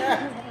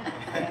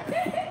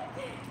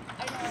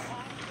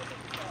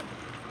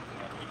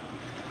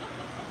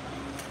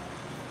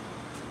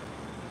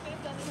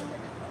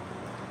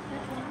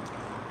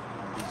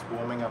 He's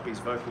warming up his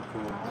vocal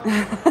cords.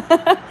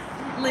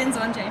 Lynn's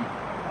on, Jane.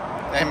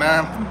 Hey,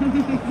 ma'am.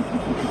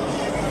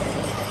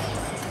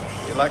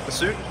 You like the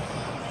suit?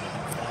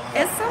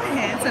 It's so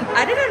handsome.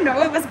 I didn't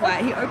know it was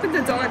white. He opened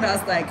the door and I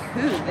was like,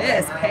 who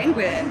this?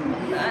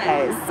 Penguin.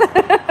 Nice.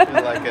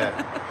 You're like a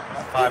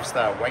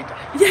 5-star waiter.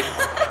 Yeah.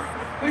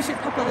 We should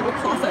pop a little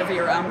cloth over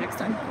your arm next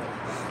time.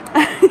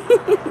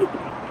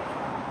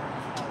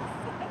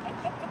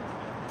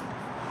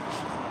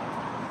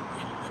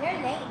 You're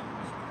late.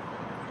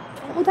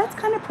 Well, that's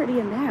kind of pretty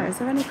in there. Is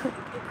there any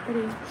pretty?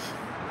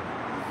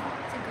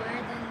 It's a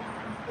garden.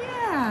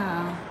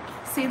 Yeah.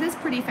 See, there's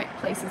pretty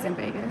places in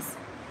Vegas.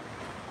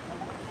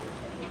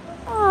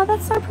 Oh,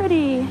 that's so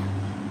pretty.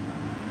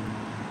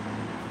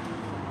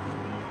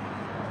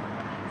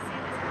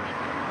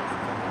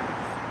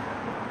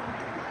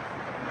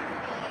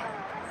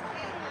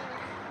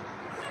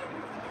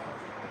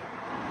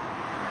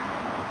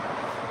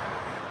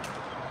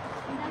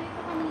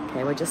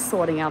 Okay, we're just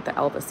sorting out the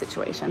Elvis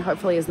situation.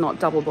 Hopefully he's not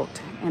double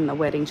booked in the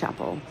wedding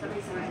chapel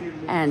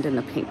and in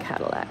the pink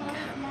Cadillac. No,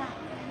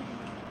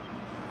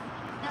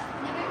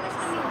 never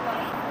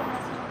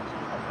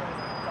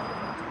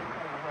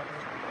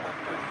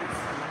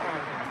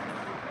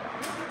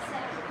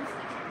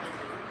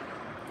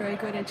Very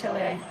good in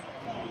Chile.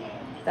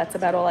 That's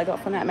about all I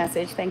got from that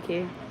message. Thank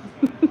you.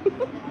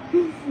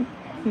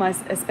 My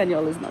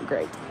Espanol is not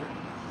great.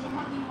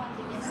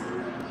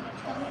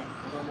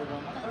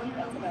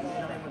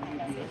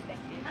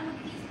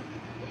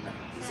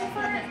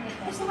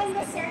 So when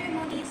the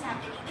ceremony is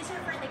happening, these are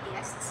for the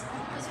guests.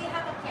 Because we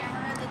have a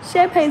camera that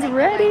Champagne's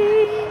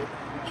ready.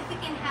 if we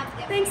can have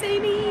them. Thanks,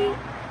 Amy. Tita,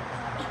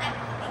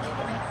 thank you.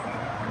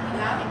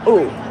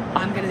 Oh,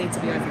 I'm gonna need to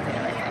be over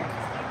there, I think.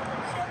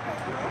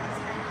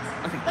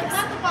 Okay, But yes.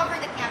 not to cover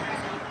the camera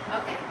now.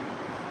 Okay.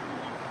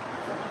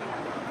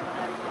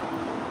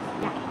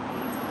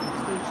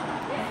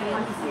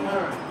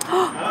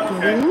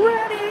 Getting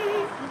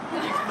ready.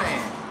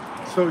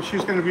 So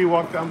she's going to be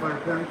walked down by her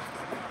parents?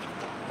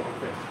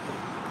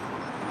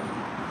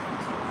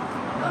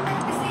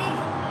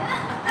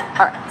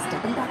 All right,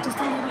 stepping back just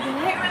a little bit.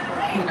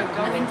 I'm gonna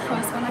go in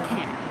close when I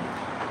can.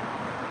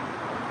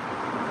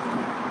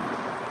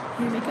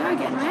 Here we go,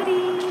 getting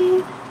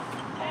ready.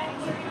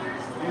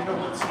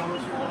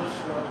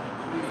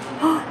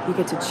 You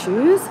get to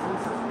choose?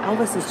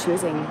 Elvis is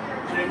choosing.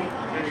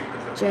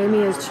 Jamie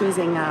is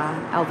choosing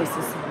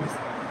Elvis's songs.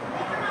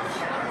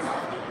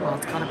 Well,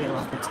 it's gotta be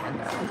Love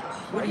Pretender.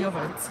 What are your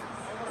votes?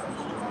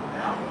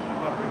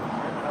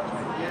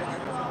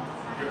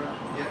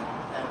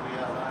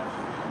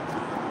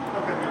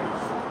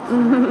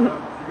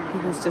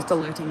 He was just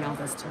alerting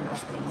Elvis to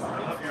us being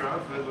live. Your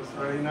outfit looks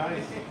very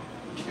nice.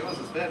 Yours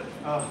is better.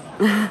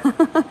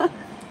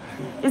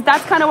 Is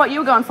that kind of what you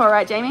were going for,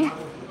 right, Jamie?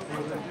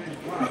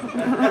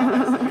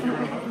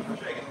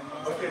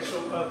 Okay, so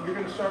you're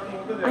going to start from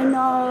over there. I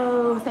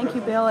know. Thank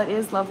you, Bill. It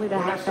is lovely to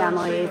have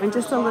family, even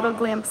just a little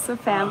glimpse of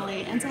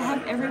family, and to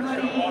have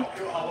everybody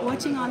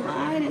watching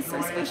online is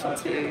so special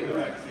too.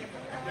 Do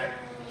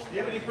you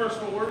have any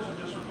personal words or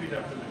just repeat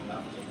after me?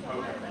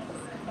 Okay.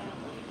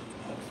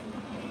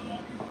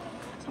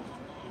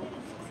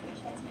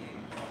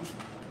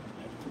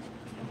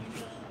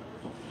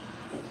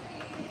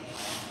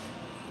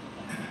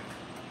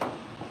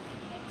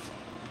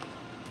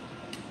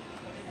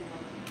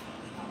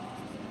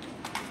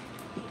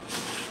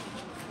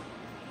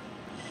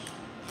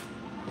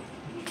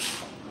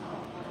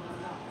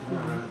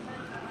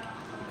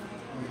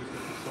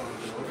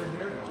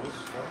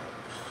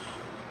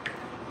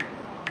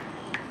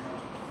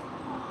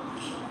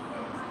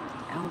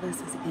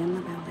 Elvis is in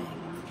the building.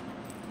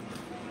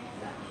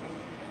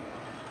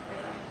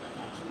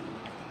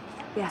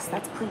 Yes,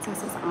 that's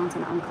Princess's aunt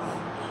and uncle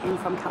in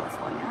from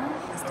California.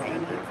 They're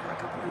staying here for a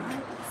couple of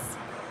nights.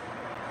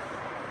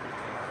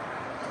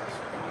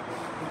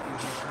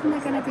 And they're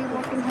going to be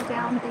walking her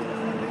down the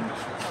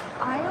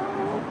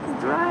aisle,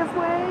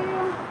 driveway.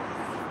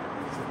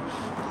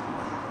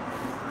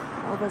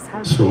 Elvis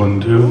has... So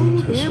 1,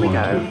 2, this Here we 1, 2.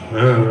 go.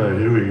 All right,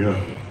 here we go.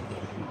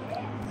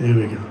 Here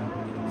we go.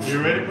 You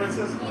ready,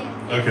 Princess?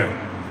 Okay.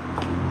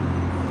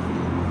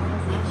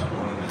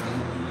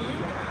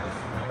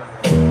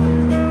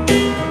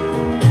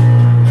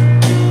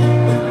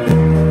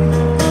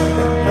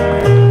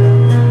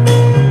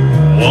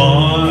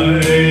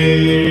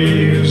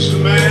 Wise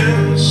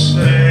men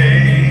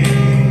say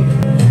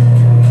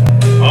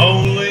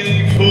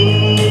only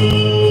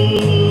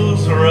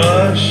fools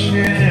rush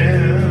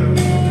in,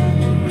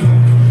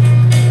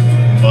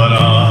 but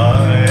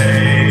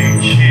I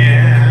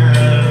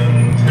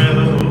can't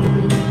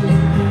help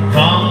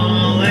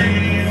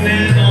falling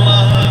in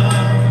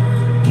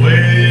love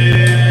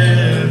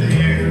with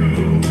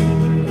you.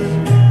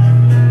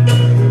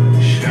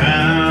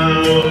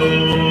 Shall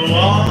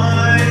I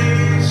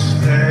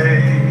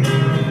stay?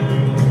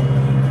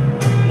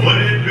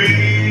 Would it be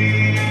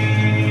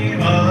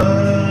a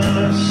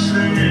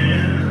sin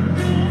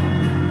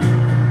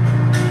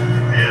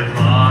if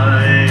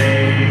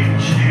I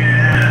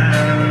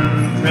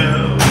can't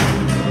help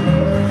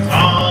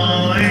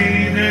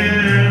falling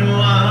in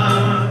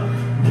love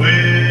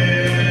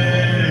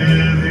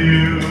with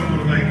you?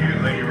 Thank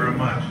you very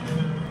much.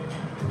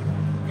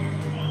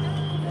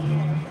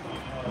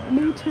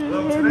 Me too.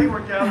 Well, today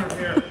we're gathered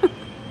here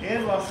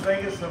in Las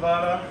Vegas,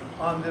 Nevada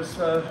on this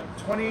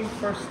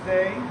 21st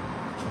day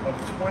of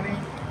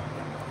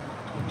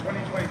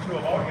 2022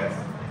 of August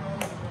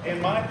in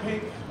my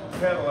pink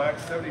Cadillac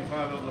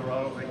 75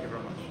 Eldorado. Thank you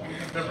very much.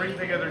 To bring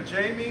together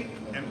Jamie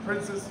and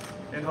Princess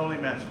in holy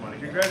matrimony.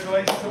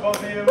 Congratulations to both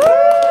of you.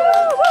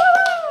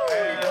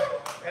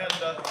 And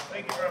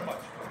thank you very much.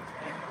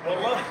 Well,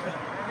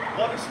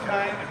 love is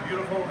kind and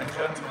beautiful and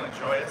gentle and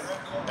joyous,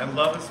 and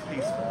love is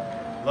peaceful.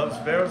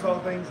 Love bears all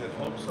things, it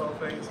hopes all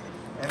things,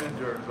 and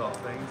endures all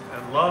things,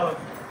 and love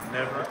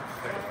never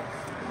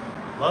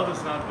fails. Love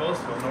is not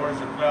boastful, nor is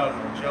it proud,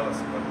 nor jealous,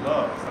 but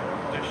love is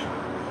unconditional.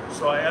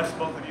 So I ask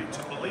both of you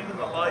to believe in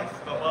the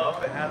life, the love,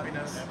 the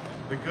happiness,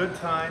 the good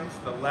times,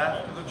 the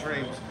laughter, the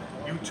dreams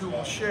you two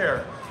will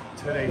share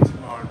today,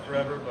 tomorrow, and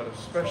forever, but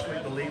especially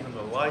believe in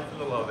the life and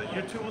the love that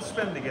you two will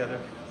spend together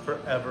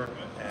forever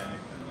and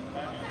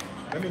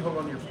let me hold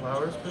on your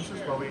flowers, Princess,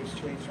 while we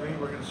exchange rings.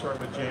 We're going to start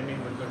with Jamie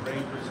with the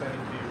ring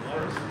presenting to you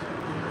first.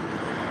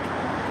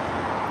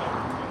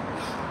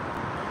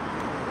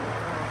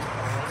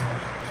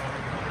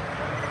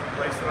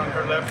 Place it on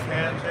her left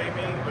hand,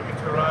 Jamie. Look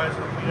into her eyes,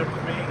 repeat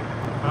after me.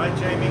 Hi,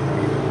 Jamie.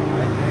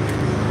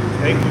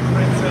 Thank you,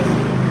 Princess,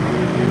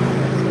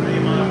 to be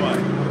my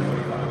wife,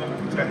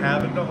 to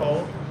have and to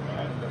hold,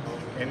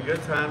 in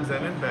good times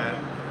and in bad,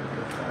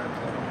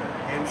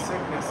 in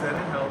sickness and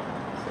in health,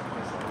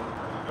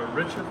 for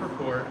rich or for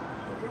poor,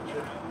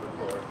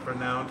 for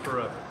now and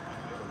forever.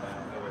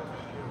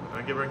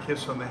 I give her a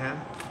kiss on the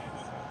hand.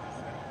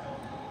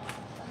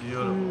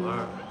 Beautiful. All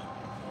right.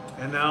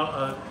 And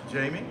now,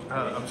 Jamie,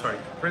 I'm sorry,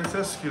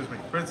 Princess, excuse me.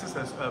 Princess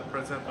has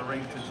present the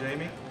ring to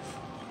Jamie.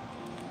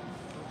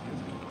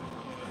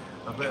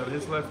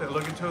 His left hand,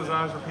 look into his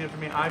eyes, repeat after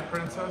me. I,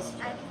 Princess,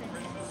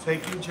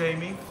 take you,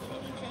 Jamie,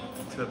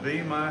 to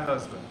be my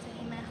husband,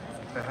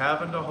 to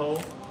have and to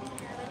hold,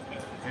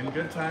 in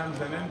good times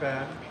and in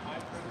bad.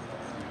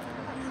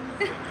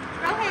 In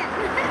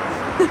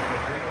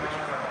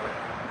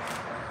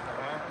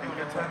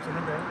good times and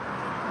in bad.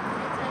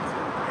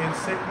 In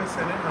sickness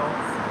and in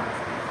health.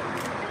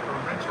 For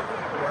rich or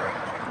for poor.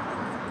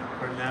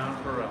 For now and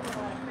forever.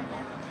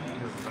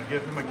 I'll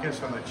give him a kiss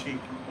on the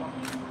cheek.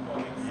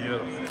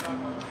 Beautiful.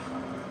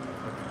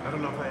 I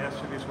don't know if I asked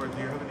you these words.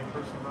 Do you have any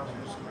personal knowledge?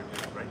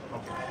 Right.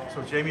 Okay.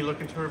 So Jamie, look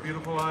into her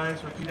beautiful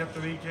eyes. Repeat after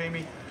me,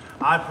 Jamie.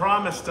 I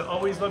promise to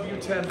always love you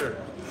tender.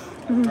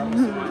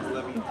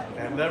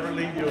 And never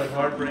leave you at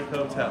Heartbreak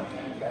Hotel.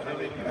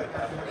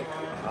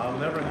 I'll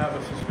never have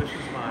a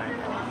suspicious mind.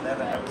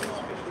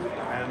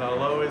 And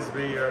I'll always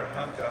be your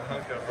hunka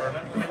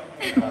Vernon.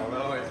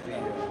 I'll always be your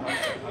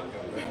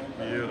hunka.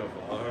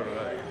 Beautiful. All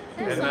right.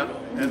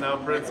 And now,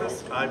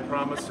 Princess, I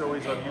promise to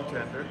always love you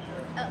tender.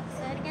 Oh,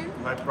 say it again.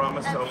 I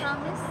promise to always love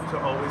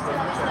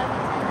you tender.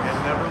 And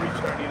never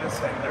return you to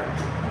sender.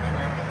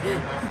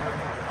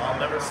 I'll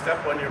never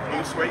step on your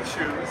blue suede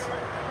shoes.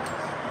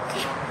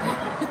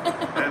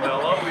 And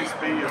I'll always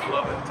be your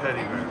loving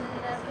teddy bear.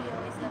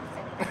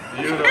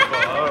 Beautiful.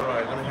 All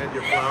right, let me hand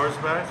your flowers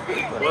back.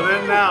 Well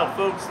then now,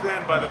 folks,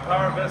 then, by the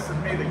power vested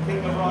in me, the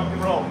king of rock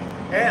and roll,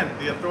 and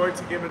the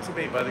authority given to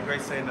me by the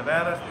great state of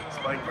Nevada, it's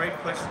my great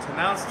pleasure to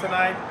announce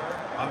tonight,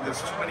 on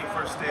this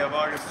 21st day of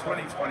August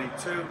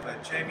 2022,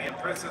 that Jamie and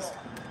Princess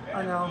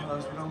are now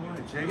husband and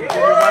wife. Jamie, give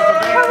your wife a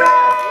big hand.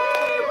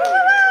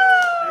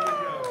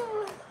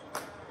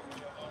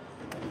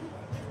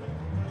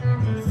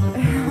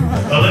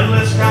 A little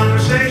less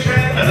conversation,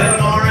 a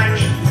little more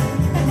action.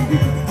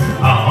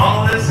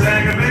 All this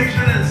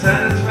aggravation and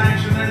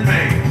satisfaction in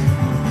me.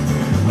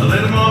 A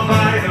little more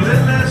bite, a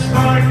little less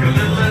spark, a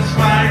little less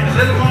fight, a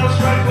little more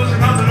strike. Close your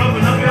mouth and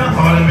open up your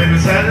heart and baby,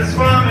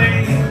 satisfy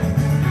me.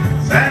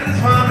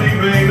 Satisfy me,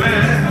 baby.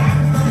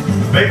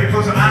 Baby,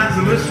 close your eyes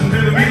and listen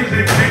to the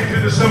music, take to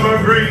the summer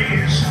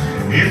breeze.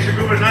 It's a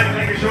good night,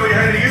 I can show you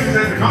how to use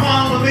it. Come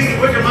on with me,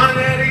 put your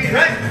mind at ease.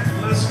 Hey,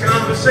 less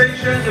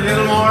conversation, a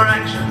little more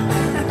action.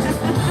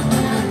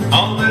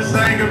 All this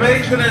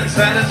aggravation and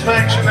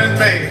satisfaction in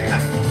me.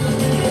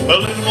 A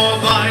little more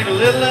bite, a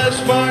little less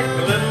spark,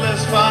 a little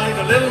less fight,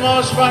 a little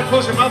more spark.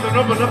 Close your mouth and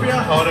open up your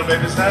heart and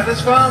baby,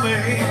 satisfy me.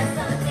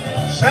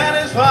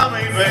 Satisfy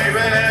me,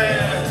 baby.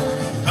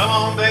 Come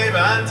on, baby,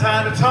 I'm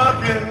tired of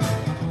talking.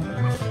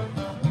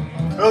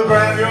 Go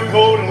grab your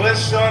coat and let's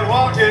start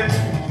walking.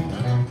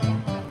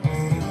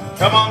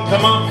 Come on,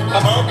 come on,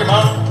 come on, come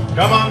on.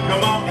 Come on,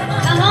 come on.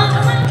 Come on,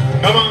 come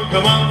on. Come on,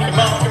 come on, come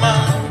on, come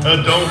on.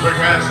 Don't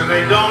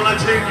procrastinate, don't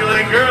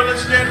articulate, girl,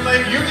 it's getting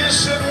late. You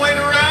just sit and wait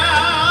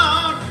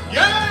around.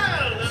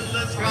 Yeah, a little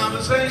less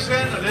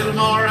conversation, a little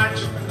more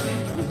action.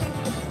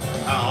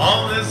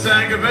 All this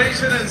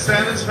aggravation and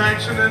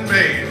satisfaction in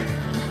me.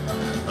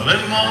 A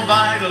little more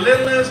bite, a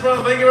little less,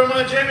 well, thank you very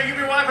much, Jamie. Give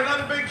your wife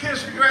another big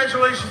kiss.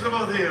 Congratulations to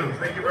both of you.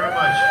 Thank you very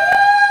much.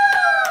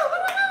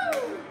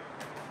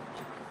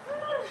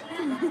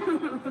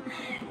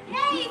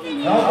 Yay! Thank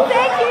you.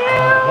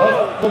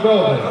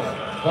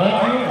 Thank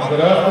you.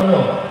 Good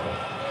afternoon.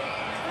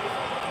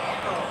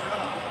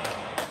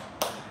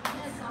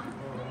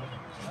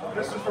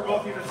 This is for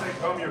both of you to take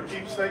home your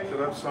keepsake that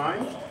I've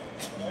signed.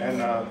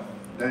 And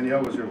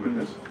Danielle was your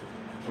witness.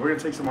 We're going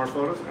to take some more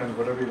photos, and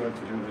whatever you like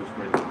to do, there's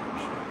great.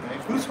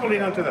 Who's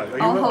holding on to that? Are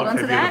you I'll will? hold on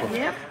Okay, to that, beautiful.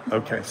 yep.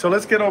 Okay, so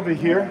let's get over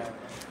here.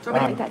 Do you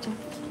want me to take that,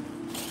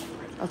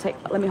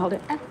 Jeff? Let me hold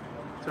it.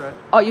 It's all right.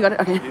 Oh, you got it?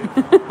 Okay.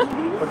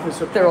 Okay,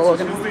 so They're all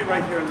Princess, organized. you'll be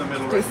right here in the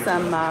middle. Do right here.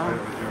 some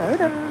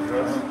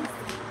photos.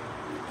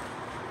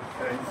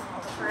 Okay.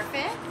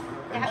 Perfect.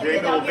 And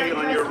Jamie will be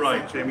on your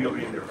right. Jamie will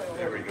be here.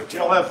 There we go. Did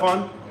y'all have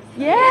fun?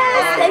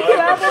 Yes, thank you,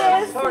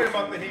 Elvis. Sorry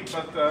about the heat,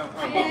 but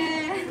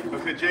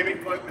okay, Jamie,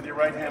 put with your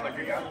right hand like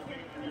you got.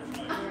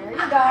 There you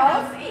go.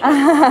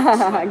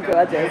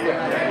 Gorgeous.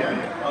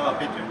 Yeah.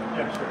 Picture.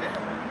 Yeah, sure.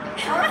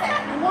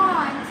 Perfect.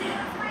 1, 2,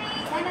 3.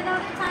 And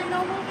another time, no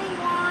moving.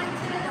 1,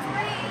 2,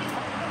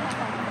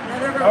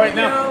 3. All right,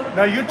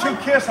 now you two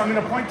kiss. I'm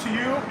going to point to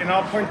you, and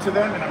I'll point to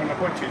them, and I'm going to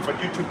point to you. But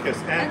you two kiss.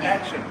 And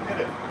action. Hit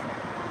it.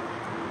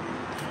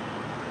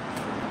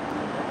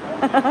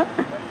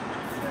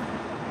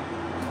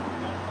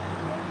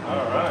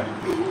 All right.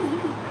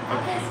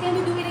 Okay, can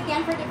we do it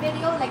again for the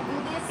video? Like do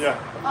this? Yeah.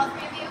 All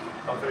three of you?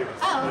 How famous?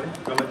 Oh. Ready?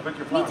 Go ahead, put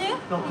your flowers. Me too?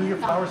 No, put your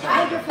flowers on.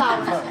 Hide your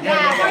flowers. Yeah,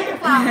 hide your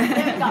flowers.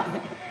 There we go.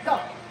 Go.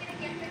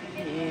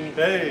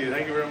 Hey,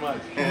 thank you very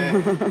much.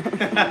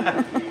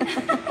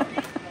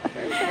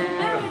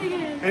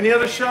 Any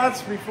other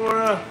shots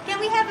before? Can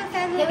we have a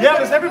family? Yeah,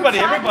 there's everybody,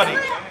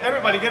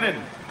 everybody get in.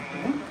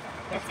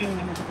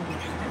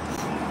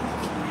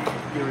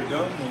 Here we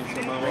go.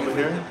 Some mom over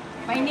here.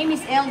 My name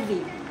is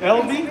LV.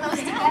 LV? Close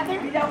together.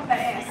 Without the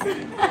S.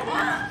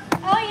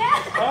 Oh,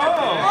 yeah. Oh.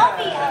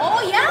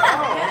 Oh, yeah.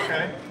 Oh,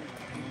 okay.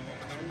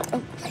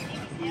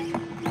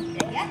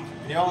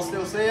 Y'all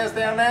still see us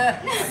down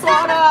there?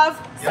 Sort of.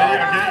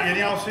 Can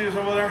y'all see us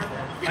over there?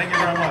 Thank you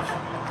very much.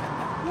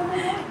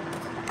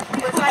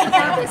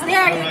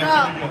 There you go.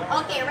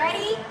 Okay,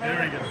 ready? There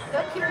we go.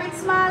 Look here and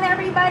smile,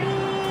 everybody.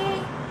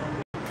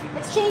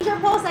 Let's change your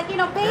pose like,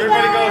 Vegas.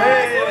 Everybody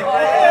go,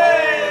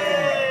 hey!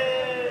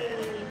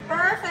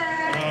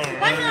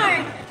 Perfect. One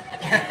more.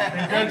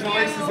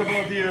 Congratulations to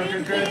both of you.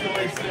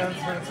 Congratulations,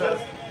 Princess.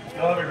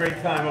 You'll have a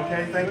great time,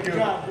 okay? Thank you.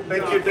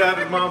 Thank you, Dad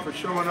and Mom, for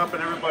showing up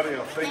and everybody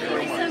else. Thank you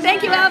very much.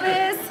 Thank you,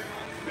 Elvis.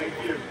 Thank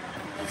you.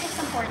 Take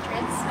some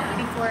portraits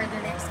before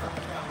the next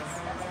couple.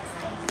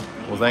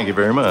 Well, thank you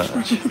very much.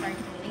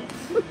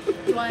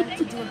 You want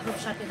to do a group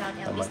shot without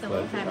Elvis, the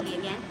whole family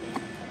again?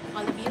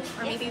 All of you?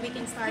 Or maybe we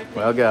can start with...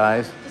 Well,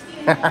 guys.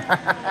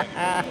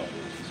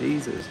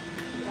 Jesus.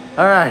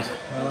 All right.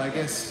 Well, I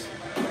guess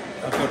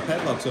I've got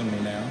padlocks on me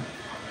now.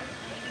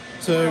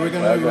 So we're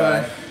going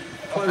to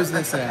close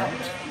this out.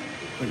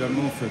 We've got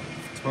more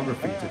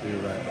photography to do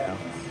right now.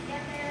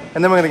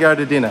 And then we're going to go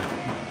to dinner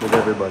with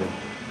everybody.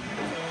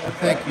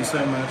 Thank you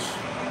so much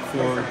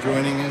for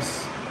joining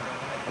us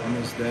on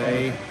this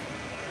day. I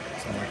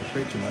sound like a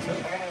preacher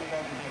myself.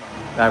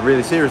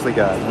 Really seriously,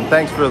 guys. And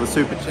thanks for the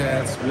super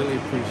chat. Chats, really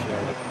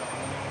appreciate it.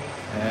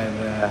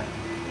 And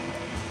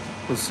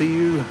we'll see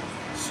you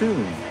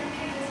soon.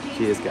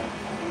 Cheers, guys.